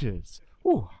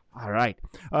 Ooh, all right.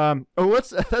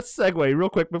 Let's segue real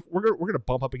quick. We're gonna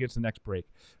bump up against the next break.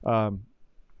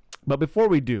 But before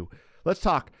we do, let's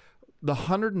talk the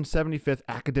 175th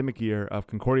academic year of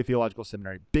Concordia Theological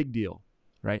Seminary. Big deal,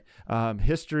 right?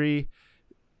 History.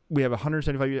 we have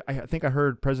 175 years. I think I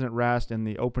heard President Rast in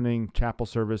the opening chapel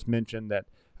service mention that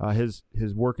his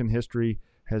work in history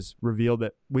has revealed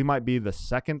that we might be the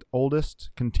second oldest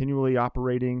continually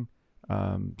operating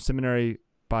seminary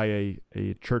by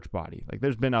a church body. Like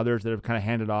there's been others that have kind of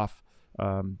handed off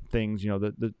things.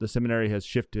 The seminary has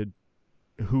shifted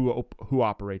who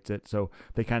operates it, so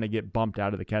they kind of get bumped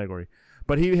out of the category.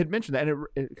 But he had mentioned that, and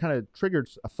it kind of triggered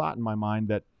a thought in my mind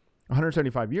that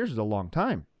 175 years is a long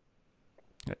time.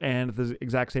 And at the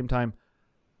exact same time,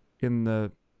 in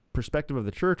the perspective of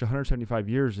the church, 175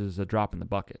 years is a drop in the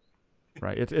bucket,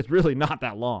 right? It's really not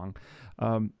that long.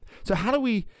 So how do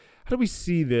we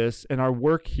see this in our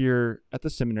work here at the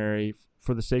seminary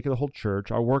for the sake of the whole church,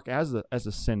 our work as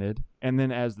a synod, and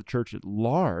then as the church at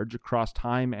large across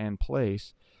time and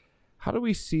place? How do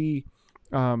we see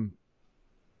the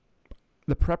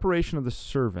preparation of the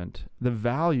servant, the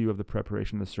value of the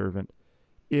preparation of the servant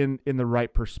in the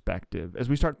right perspective? As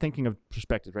we start thinking of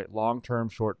perspectives, right? Long-term,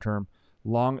 short-term,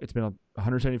 it's been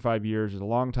 175 years is a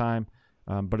long time,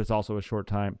 but it's also a short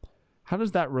time. How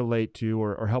does that relate to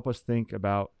or help us think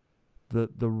about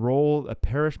the role a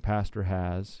parish pastor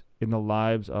has in the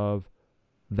lives of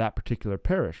that particular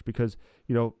parish? Because,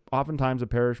 oftentimes a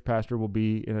parish pastor will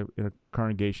be in a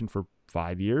congregation for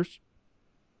 5 years,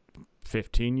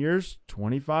 15 years,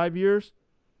 25 years.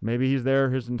 Maybe he's there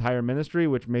his entire ministry,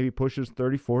 which maybe pushes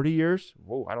 30, 40 years.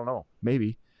 Whoa, I don't know.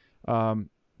 Maybe.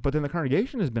 But then the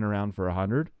congregation has been around for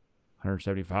 100,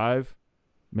 175.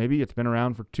 Maybe it's been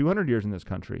around for 200 years in this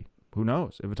country. Who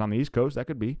knows? If it's on the East Coast, that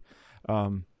could be.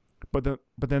 But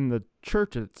then the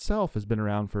church itself has been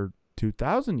around for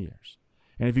 2,000 years.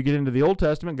 And if you get into the Old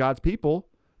Testament, God's people,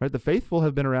 right, the faithful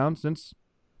have been around since,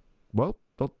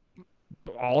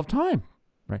 all of time,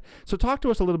 right? So talk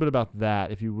to us a little bit about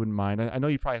that, if you wouldn't mind. I know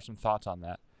you probably have some thoughts on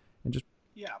that. And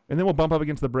then we'll bump up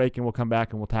against the break and we'll come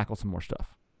back and we'll tackle some more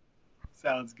stuff.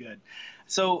 Sounds good.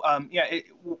 So,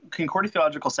 Concordia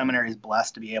Theological Seminary is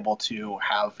blessed to be able to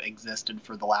have existed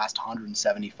for the last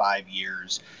 175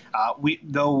 years.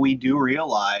 We do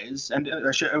realize, and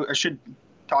I should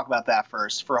talk about that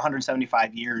first, for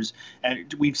 175 years,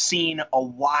 and we've seen a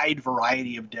wide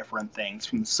variety of different things,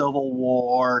 from the Civil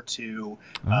War to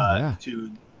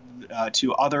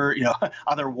other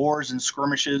other wars and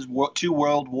skirmishes, 2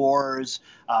 world wars,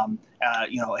 the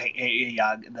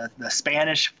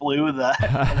Spanish flu,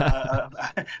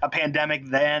 a pandemic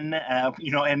then,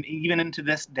 and even into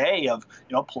this day of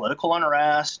political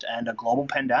unrest and a global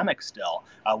pandemic still.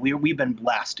 We've been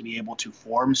blessed to be able to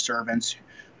form servants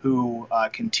who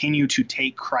continue to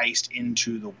take Christ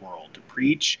into the world, to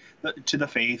preach to the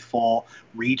faithful,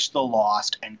 reach the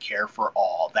lost, and care for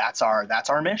all. That's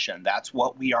our mission. That's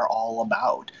what we are all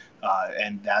about,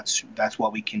 and that's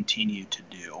what we continue to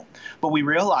do. But we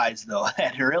realize, though,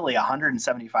 that really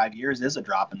 175 years is a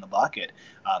drop in the bucket.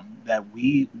 That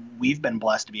we've been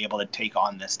blessed to be able to take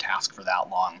on this task for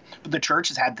that long. But the church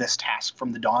has had this task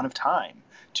from the dawn of time,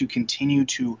 to continue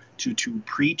to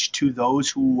preach to those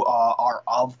who are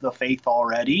of the faith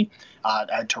already,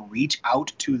 to reach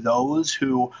out to those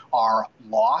who are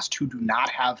lost, who do not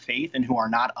have faith and who are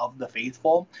not of the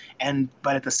faithful,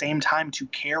 but at the same time to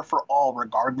care for all,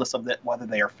 regardless of whether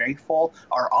they are faithful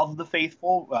or of the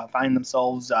faithful, find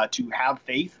themselves to have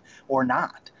faith or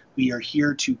not. We are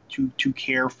here to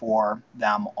care for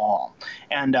them all.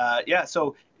 And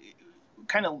so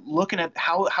kind of looking at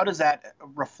how does that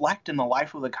reflect in the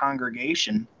life of the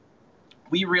congregation,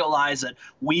 we realize that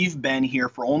we've been here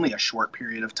for only a short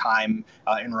period of time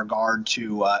in regard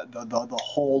to the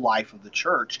whole life of the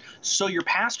church. So your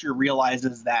pastor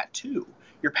realizes that too.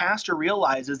 Your pastor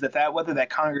realizes that whether that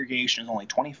congregation is only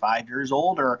 25 years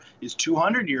old or is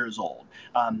 200 years old,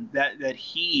 that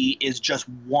he is just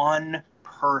one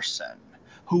person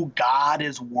who God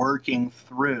is working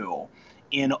through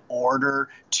in order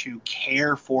to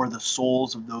care for the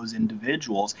souls of those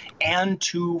individuals and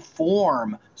to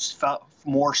form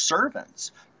more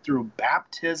servants through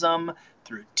baptism,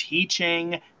 through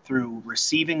teaching, through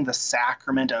receiving the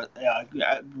sacrament,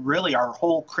 really our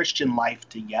whole Christian life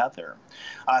together.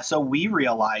 So we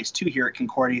realize, too, here at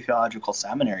Concordia Theological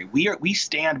Seminary, we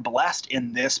stand blessed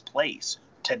in this place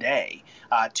today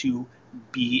to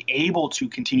be able to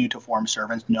continue to form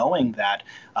servants, knowing that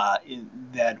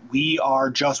we are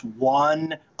just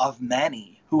one of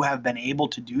many who have been able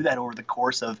to do that over the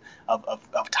course of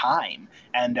time.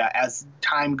 And as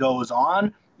time goes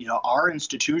on, our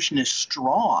institution is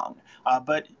strong,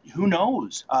 but who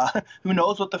knows? Who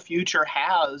knows what the future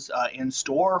has in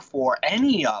store for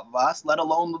any of us, let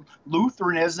alone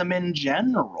Lutheranism in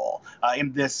general,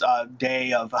 in this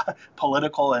day of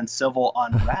political and civil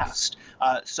unrest.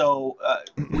 So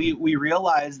we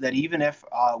realize that even if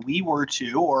we were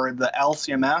to, or the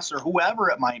LCMS or whoever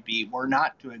it might be, were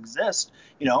not to exist,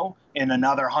 in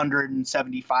another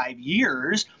 175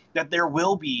 years, that there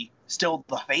will be still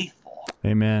the faithful.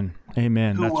 Amen.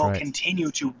 Amen. Who That's will right. continue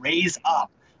to raise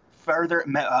up further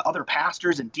other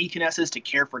pastors and deaconesses to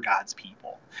care for God's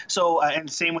people. So, and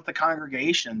same with the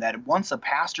congregation, that once a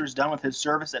pastor is done with his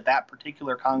service at that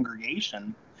particular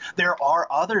congregation, there are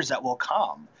others that will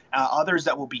come, others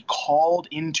that will be called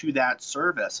into that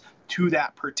service to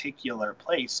that particular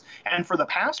place. And for the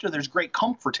pastor, there's great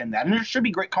comfort in that. And there should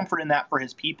be great comfort in that for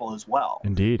his people as well.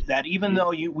 Indeed. That even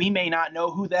though we may not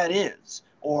know who that is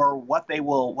or what they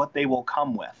will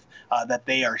come with, that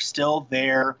they are still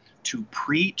there to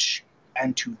preach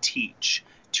and to teach,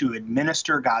 to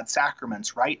administer God's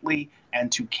sacraments rightly, and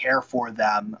to care for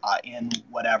them in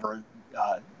whatever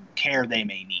care they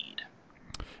may need.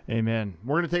 Amen.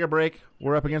 We're going to take a break.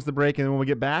 We're up against the break, and when we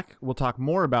get back, we'll talk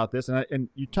more about this. And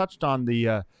you touched on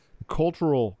the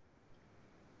cultural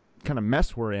kind of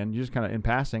mess we're in, just kind of in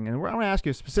passing. And I want to ask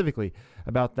you specifically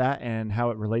about that and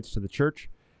how it relates to the church.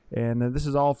 And this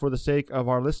is all for the sake of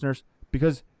our listeners,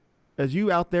 because as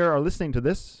you out there are listening to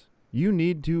this, you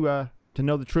need to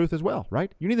know the truth as well,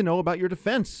 right? You need to know about your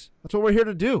defense. That's what we're here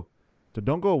to do. So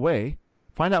don't go away.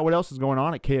 Find out what else is going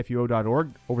on at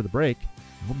kfuo.org over the break.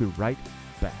 And we'll be right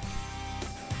back.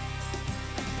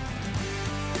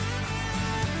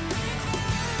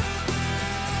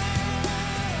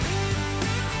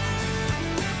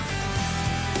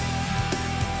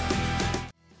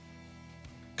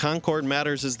 Concord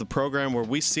Matters is the program where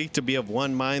we seek to be of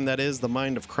one mind, that is, the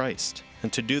mind of Christ.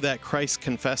 And to do that,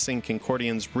 Christ-confessing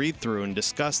Concordians read through and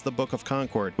discuss the Book of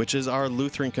Concord, which is our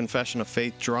Lutheran confession of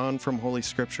faith drawn from Holy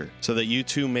Scripture, so that you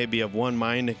too may be of one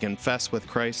mind and confess with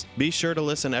Christ. Be sure to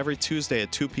listen every Tuesday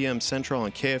at 2 p.m. Central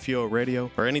on KFUO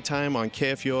Radio, or anytime on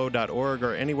kfuo.org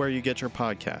or anywhere you get your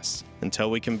podcasts.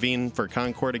 Until we convene for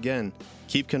Concord again,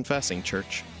 keep confessing,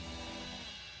 church.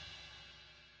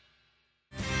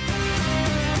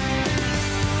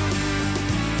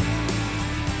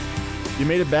 You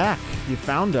made it back. You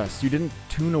found us. You didn't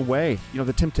tune away.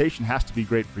 The temptation has to be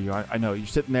great for you. I know. You're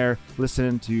sitting there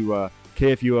listening to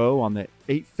KFUO on the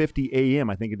 8:50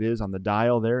 a.m., I think it is, on the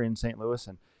dial there in St. Louis,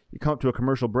 and you come up to a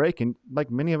commercial break, and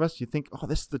like many of us, you think, oh,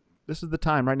 this is the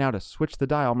time right now to switch the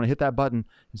dial. I'm going to hit that button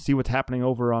and see what's happening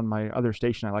over on my other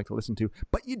station I like to listen to.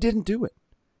 But you didn't do it.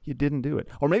 You didn't do it.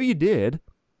 Or maybe you did,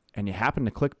 and you happened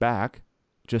to click back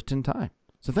just in time.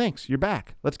 So thanks, you're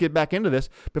back. Let's get back into this.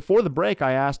 Before the break,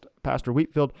 I asked Pastor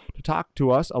Wheatfield to talk to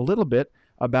us a little bit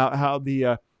about how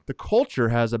the culture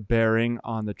has a bearing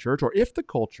on the church, or if the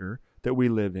culture that we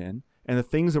live in and the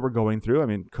things that we're going through. I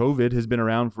mean, COVID has been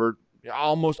around for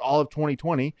almost all of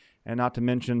 2020, and not to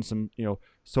mention some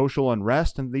social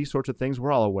unrest and these sorts of things.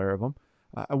 We're all aware of them.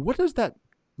 What does that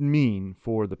mean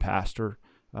for the pastor?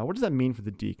 What does that mean for the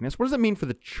deaconess? What does that mean for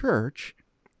the church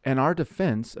and our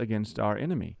defense against our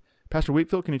enemy? Pastor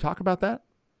Wheatfield, can you talk about that?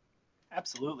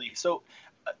 Absolutely. So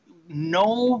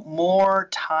no more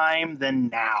time than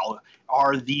now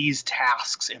are these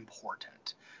tasks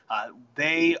important.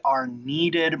 They are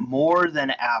needed more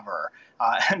than ever.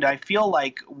 And I feel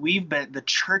like the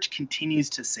church continues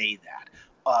to say that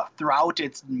throughout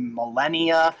its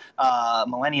millennias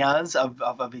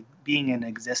of being in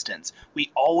existence. We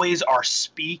always are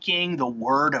speaking the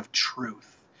word of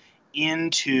truth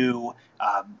into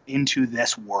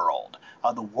this world.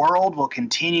 The world will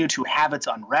continue to have its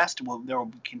unrest. There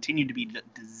will continue to be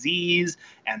disease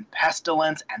and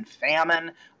pestilence and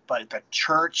famine, but the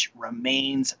church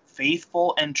remains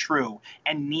faithful and true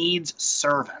and needs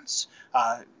servants,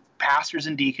 pastors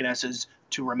and deaconesses,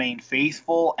 to remain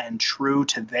faithful and true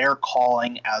to their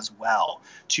calling as well,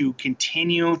 to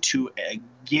continue to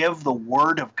give the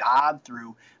word of God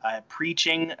through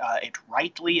preaching it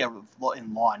rightly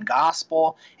in law and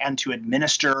gospel, and to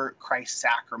administer Christ's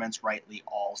sacraments rightly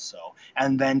also,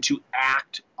 and then to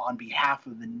act on behalf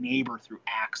of the neighbor through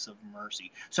acts of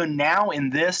mercy. So now in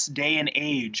this day and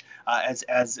age,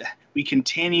 as we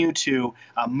continue to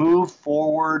move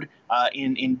forward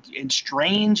in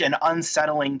strange and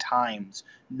unsettling times,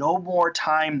 no more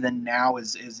time than now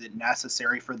is it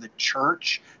necessary for the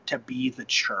church to be the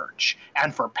church,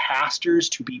 and for pastors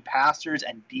to be pastors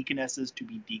and deaconesses to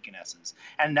be deaconesses.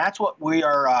 And that's what we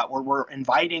are we're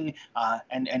inviting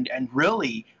and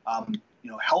really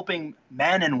helping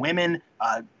men and women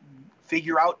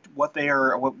figure out what they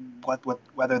are,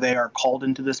 whether they are called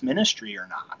into this ministry or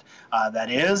not.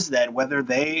 That is, that whether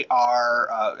they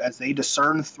are, as they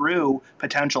discern through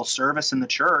potential service in the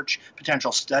church,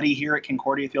 potential study here at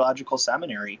Concordia Theological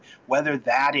Seminary, whether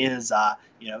that is,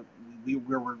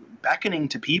 we're beckoning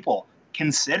to people,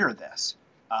 consider this.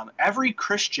 Every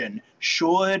Christian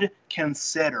should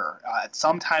consider at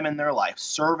some time in their life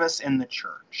service in the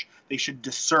church. They should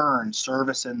discern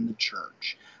service in the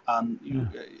church.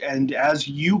 And as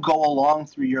you go along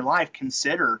through your life,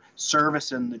 consider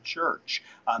service in the church.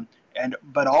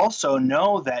 But also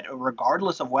know that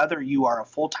regardless of whether you are a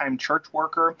full-time church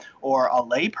worker or a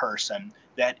layperson,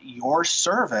 that your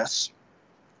service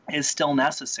is still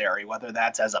necessary, whether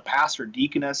that's as a pastor,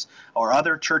 deaconess, or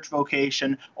other church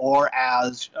vocation, or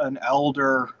as an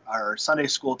elder or Sunday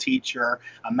school teacher,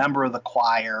 a member of the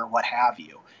choir, what have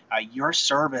you. Your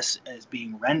service is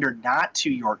being rendered not to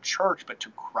your church, but to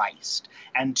Christ,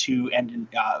 and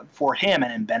for Him,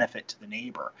 and in benefit to the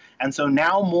neighbor. And so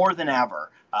now more than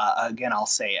ever, again, I'll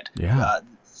say it.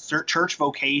 Church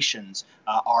vocations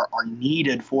are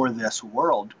needed for this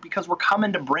world, because we're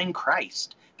coming to bring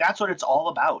Christ. That's what it's all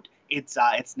about. It's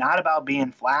not about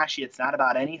being flashy. It's not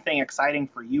about anything exciting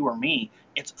for you or me.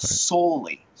 It's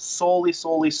solely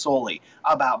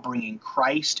about bringing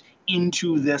Christ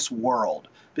into this world,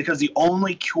 because the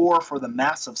only cure for the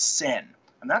mess of sin,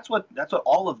 and that's what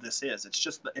all of this is.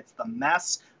 It's the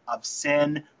mess of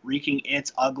sin wreaking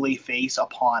its ugly face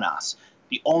upon us.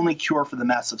 The only cure for the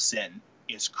mess of sin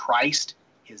is Christ,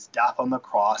 His death on the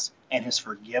cross, and His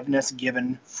forgiveness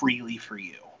given freely for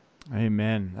you.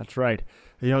 Amen. That's right.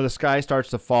 The sky starts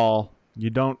to fall. You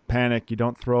don't panic. You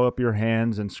don't throw up your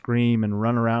hands and scream and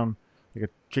run around like a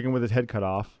chicken with his head cut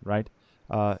off, right?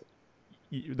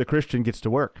 The Christian gets to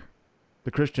work.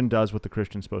 The Christian does what the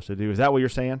Christian's supposed to do. Is that what you're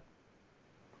saying?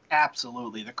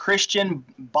 Absolutely. The Christian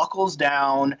buckles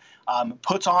down,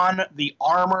 puts on the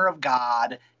armor of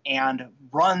God, and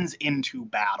runs into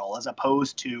battle, as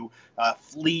opposed to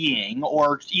fleeing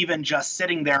or even just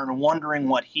sitting there and wondering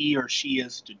what he or she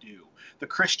is to do. The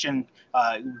Christian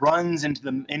runs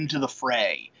into the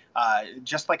fray,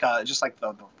 just like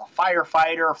the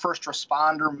firefighter, first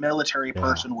responder, military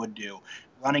person would do,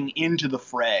 running into the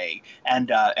fray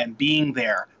and being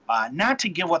there. Not to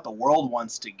give what the world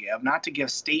wants to give, not to give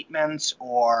statements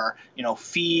or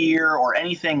fear or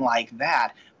anything like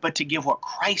that, but to give what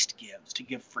Christ gives, to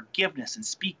give forgiveness and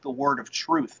speak the word of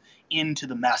truth into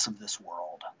the mess of this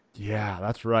world. Yeah,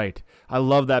 that's right. I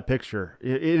love that picture.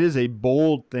 It is a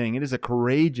bold thing. It is a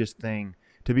courageous thing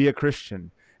to be a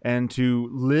Christian and to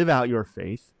live out your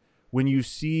faith when you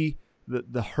see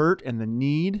the hurt and the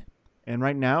need. And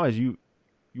right now, as you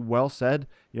well said,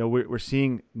 we're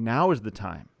seeing now is the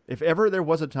time. If ever there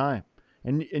was a time,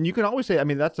 and you can always say,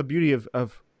 that's the beauty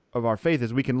of our faith,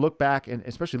 is we can look back, and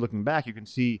especially looking back, you can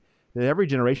see that every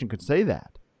generation could say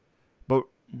that. But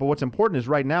what's important is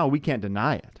right now we can't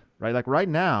deny it, right? Like right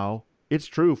now, it's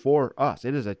true for us.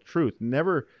 It is a truth.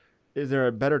 Never is there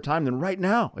a better time than right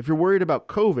now. If you're worried about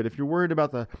COVID, if you're worried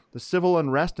about the civil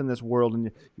unrest in this world,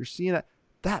 and you're seeing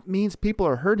that means people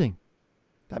are hurting.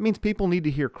 That means people need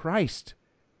to hear Christ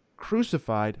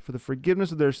crucified for the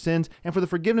forgiveness of their sins and for the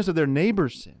forgiveness of their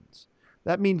neighbor's sins.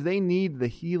 That means they need the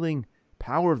healing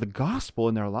power of the gospel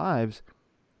in their lives.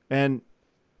 And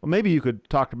maybe you could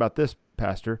talk about this,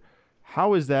 Pastor.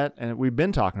 How is that? And we've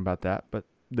been talking about that, but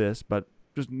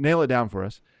just nail it down for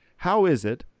us. How is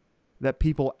it that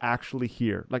people actually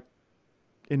hear? Like,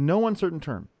 in no uncertain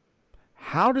term,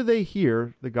 how do they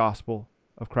hear the gospel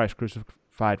of Christ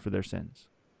crucified for their sins?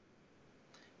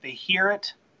 They hear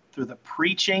it through the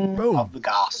preaching of the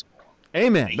gospel.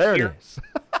 Amen. There it is.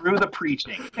 Through the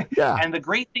preaching. Yeah. And the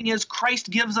great thing is Christ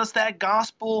gives us that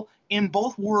gospel in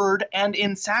both word and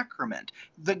in sacrament.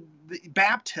 The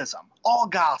baptism, all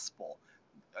gospel.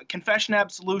 Confession,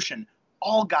 absolution,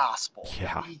 all gospel.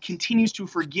 Yeah. He continues to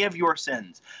forgive your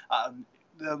sins.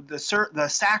 The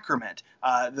sacrament,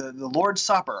 the Lord's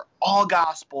Supper, all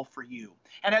gospel for you.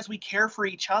 And as we care for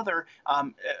each other,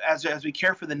 as we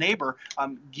care for the neighbor,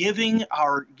 giving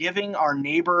our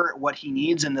neighbor what he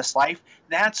needs in this life,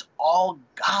 that's all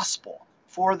gospel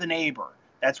for the neighbor.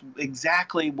 That's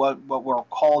exactly what we're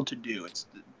called to do. It's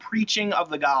the preaching of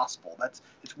the gospel.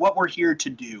 It's what we're here to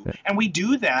do, and we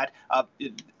do that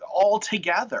all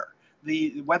together.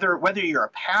 Whether you're a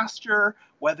pastor,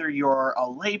 whether you're a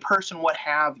lay person, what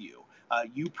have you,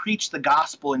 you preach the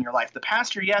gospel in your life. The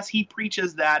pastor, yes, he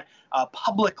preaches that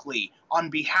publicly on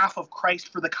behalf of Christ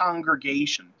for the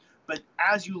congregation. But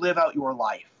as you live out your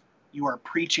life, you are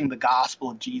preaching the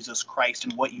gospel of Jesus Christ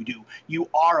and what you do. You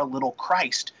are a little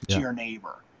Christ to your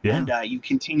neighbor. Yeah. and you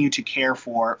continue to care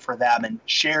for them and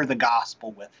share the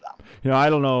gospel with them. I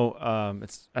don't know.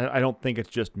 I don't think it's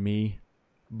just me,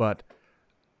 but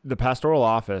the pastoral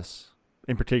office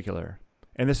in particular,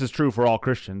 and this is true for all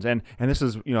Christians, and this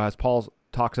is, as Paul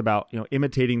talks about,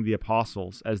 imitating the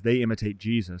apostles as they imitate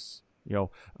Jesus.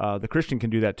 The Christian can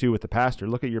do that too with the pastor.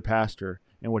 Look at your pastor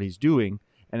and what he's doing,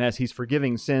 and as he's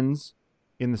forgiving sins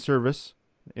in the service,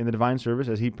 in the divine service,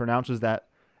 as he pronounces that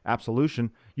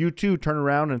absolution, you too turn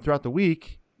around and throughout the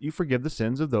week you forgive the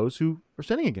sins of those who are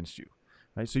sinning against you.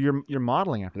 Right? So you're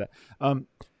modeling after that.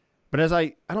 But as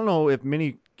I don't know if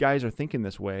many guys are thinking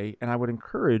this way, and I would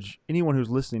encourage anyone who's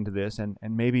listening to this and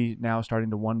maybe now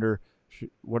starting to wonder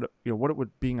what it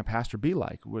would being a pastor be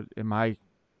like. Do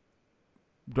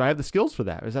I have the skills for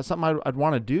that? Is that something I'd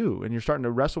want to do? And you're starting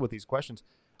to wrestle with these questions.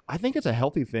 I think it's a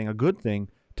healthy thing, a good thing,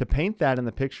 to paint that in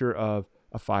the picture of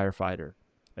a firefighter,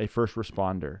 a first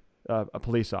responder, a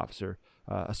police officer,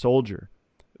 a soldier,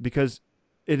 because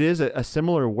it is a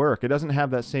similar work. It doesn't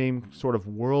have that same sort of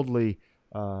worldly,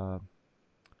 I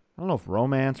don't know if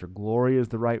romance or glory is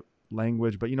the right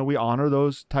language, but we honor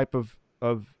those type of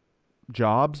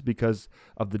jobs because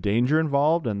of the danger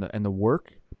involved and the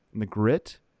work and the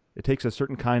grit. It takes a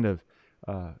certain kind of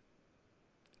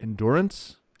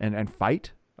endurance and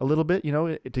fight a little bit,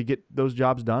 to get those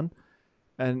jobs done.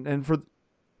 And for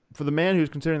the man who's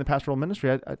considering the pastoral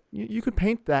ministry, you could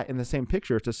paint that in the same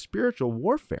picture. It's a spiritual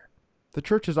warfare. The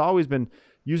church has always been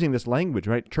using this language,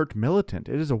 right? Church militant.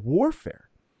 It is a warfare.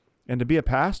 And to be a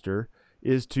pastor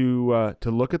is to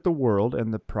look at the world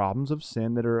and the problems of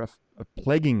sin that are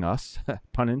plaguing us,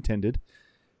 pun intended,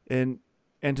 and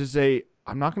to say,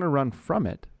 I'm not going to run from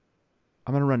it.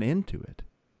 I'm going to run into it.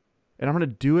 And I'm going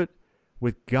to do it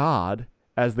with God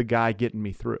as the guy getting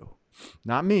me through.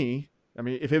 Not me. I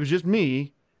mean, if it was just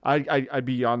me, I'd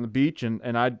be on the beach and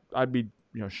I'd be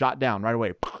shot down right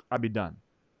away. I'd be done.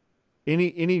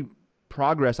 Any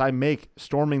progress I make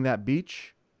storming that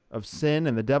beach of sin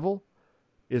and the devil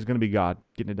is going to be God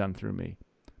getting it done through me.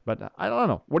 But I don't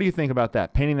know. What do you think about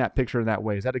that? Painting that picture in that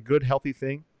way. Is that a good, healthy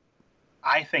thing?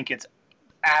 I think it's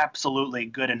absolutely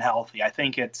good and healthy. I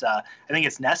think it's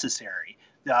necessary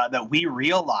that we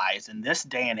realize in this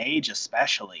day and age,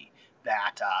 especially,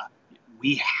 that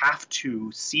we have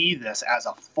to see this as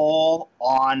a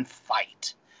full-on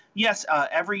fight. Yes,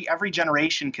 every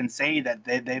generation can say that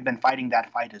they've been fighting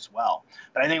that fight as well.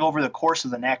 But I think over the course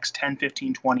of the next 10,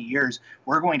 15, 20 years,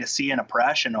 we're going to see an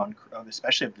oppression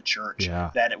especially of the church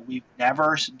that we've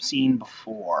never seen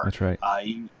before. That's right.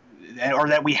 Or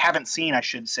that we haven't seen, I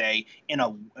should say, in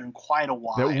quite a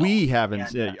while. That we haven't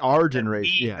seen. Our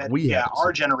generation,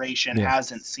 our generation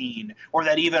hasn't seen, or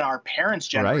that even our parents'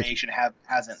 generation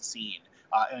hasn't seen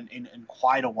in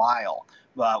quite a while.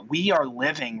 We are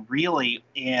living really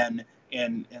in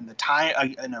the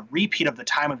time, in a repeat of the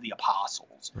time of the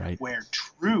apostles, where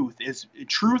truth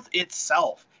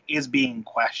itself is being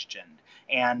questioned.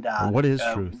 And what is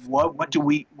truth? What do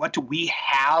we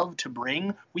have to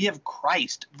bring? We have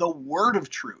Christ, the Word of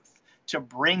truth, to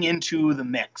bring into the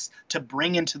mix, to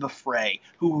bring into the fray,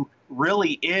 who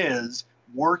really is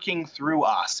working through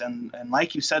us. And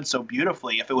like you said so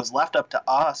beautifully, if it was left up to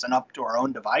us and up to our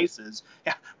own devices,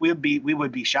 we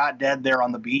would be shot dead there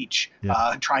on the beach,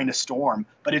 trying to storm.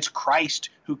 But it's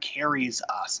Christ who carries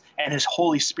us, and his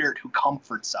Holy Spirit who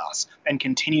comforts us and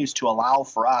continues to allow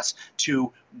for us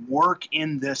to work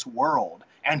in this world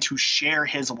and to share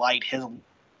his light, his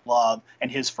love,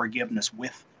 and his forgiveness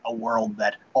with a world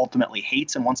that ultimately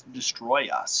hates and wants to destroy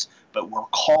us. But we're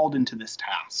called into this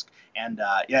task. And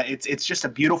it's just a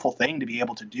beautiful thing to be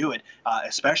able to do it,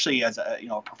 especially as a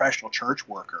professional church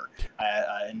worker.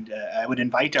 And I would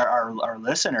invite our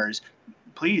listeners,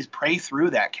 please pray through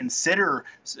that. Consider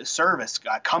service.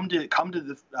 Come to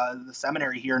the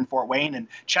seminary here in Fort Wayne and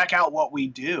check out what we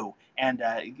do. And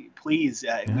please,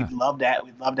 we'd love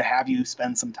to have you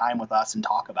spend some time with us and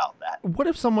talk about that. What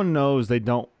if someone knows they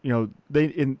don't, they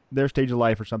in their stage of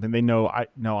life or something, they know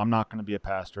I'm not going to be a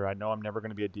pastor. I know I'm never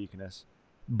going to be a deaconess,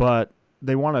 but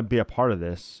they want to be a part of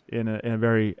this in a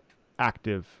very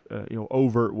active,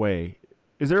 overt way.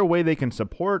 Is there a way they can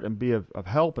support and be of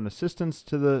help and assistance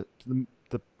to the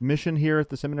mission here at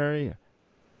the seminary?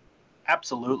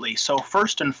 Absolutely. So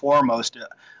first and foremost,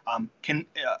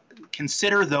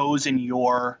 consider those in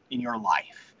your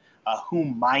life who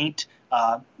might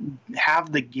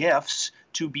have the gifts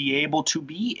to be able to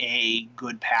be a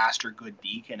good pastor, good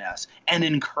deaconess, and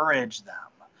encourage them.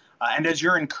 And as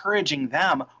you're encouraging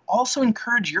them, also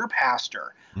encourage your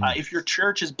pastor. If your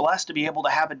church is blessed to be able to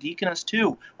have a deaconess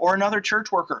too, or another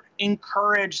church worker,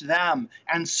 encourage them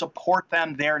and support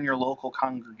them there in your local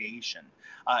congregation.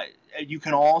 You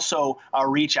can also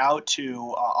reach out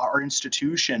to our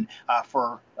institution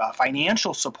for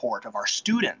financial support of our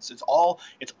students. It's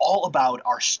all about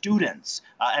our students,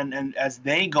 and as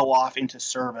they go off into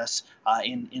service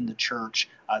in the church,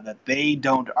 that they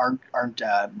aren't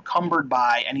cumbered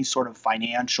by any sort of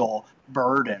financial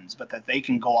burdens, but that they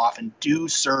can go off and do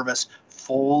service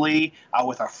fully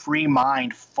with a free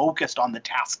mind, focused on the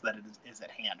task that is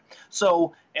at hand.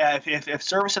 So if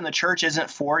service in the church isn't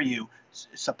for you,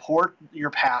 support your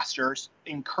pastors,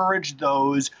 encourage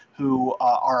those who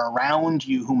are around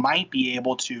you who might be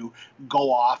able to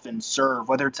go off and serve,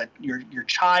 whether it's your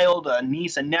child, a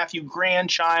niece, a nephew,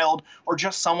 grandchild, or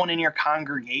just someone in your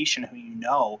congregation who you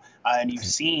know and you've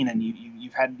seen and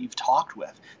you've talked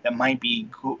with that might be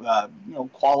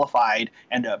qualified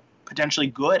and potentially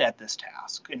good at this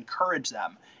task. Encourage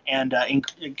them and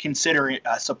consider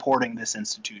supporting this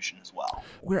institution as well.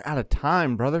 We're out of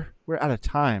time, brother. We're out of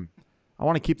time. I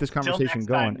want to keep this conversation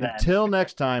going until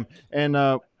next time. And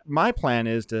my plan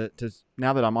is to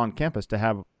now that I'm on campus, to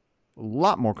have a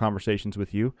lot more conversations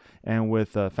with you and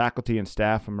with faculty and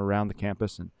staff from around the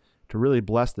campus, and to really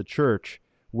bless the church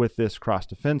with this cross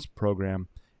defense program,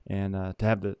 and to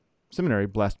have the seminary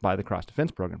blessed by the cross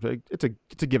defense program. So it's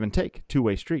a give and take,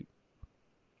 two-way street.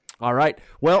 All right.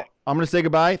 Well, I'm going to say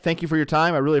goodbye. Thank you for your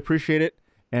time. I really appreciate it.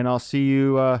 And I'll see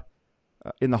you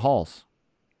in the halls.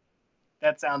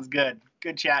 That sounds good.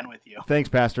 Good chatting with you. Thanks,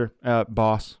 Pastor.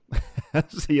 Boss.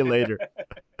 See you later.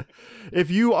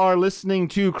 If you are listening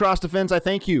to Cross Defense, I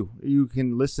thank you. You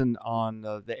can listen on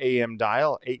the AM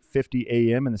dial, 850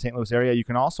 AM in the St. Louis area. You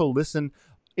can also listen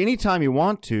anytime you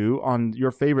want to on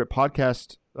your favorite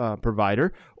podcast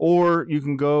provider, or you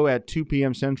can go at 2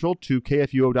 p.m. Central to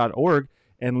kfuo.org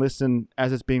and listen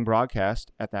as it's being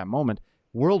broadcast at that moment,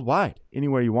 worldwide,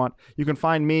 anywhere you want. You can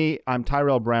find me. I'm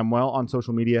Tyrell Bramwell on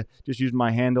social media. Just use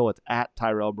my handle. It's at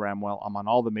Tyrell Bramwell. I'm on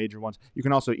all the major ones. You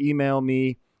can also email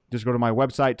me. Just go to my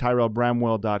website,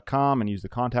 tyrellbramwell.com, and use the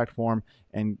contact form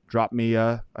and drop me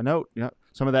a note. You know,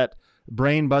 some of that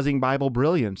brain-buzzing Bible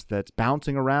brilliance that's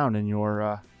bouncing around in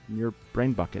your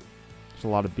brain bucket. There's a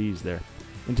lot of bees there.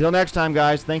 Until next time,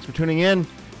 guys, thanks for tuning in.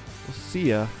 We'll see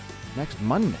you next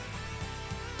Monday.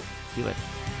 See you later.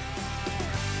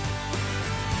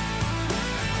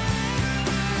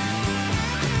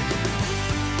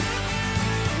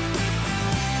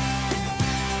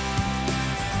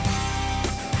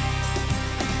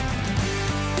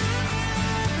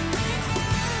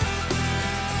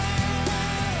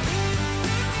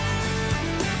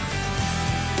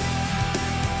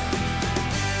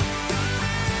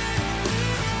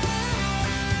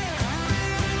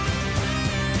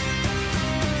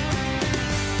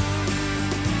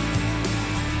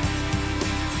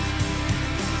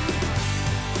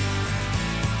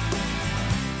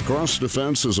 Cross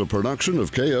Defense is a production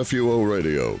of KFUO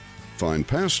Radio. Find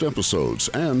past episodes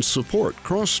and support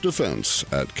Cross Defense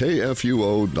at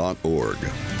kfuo.org.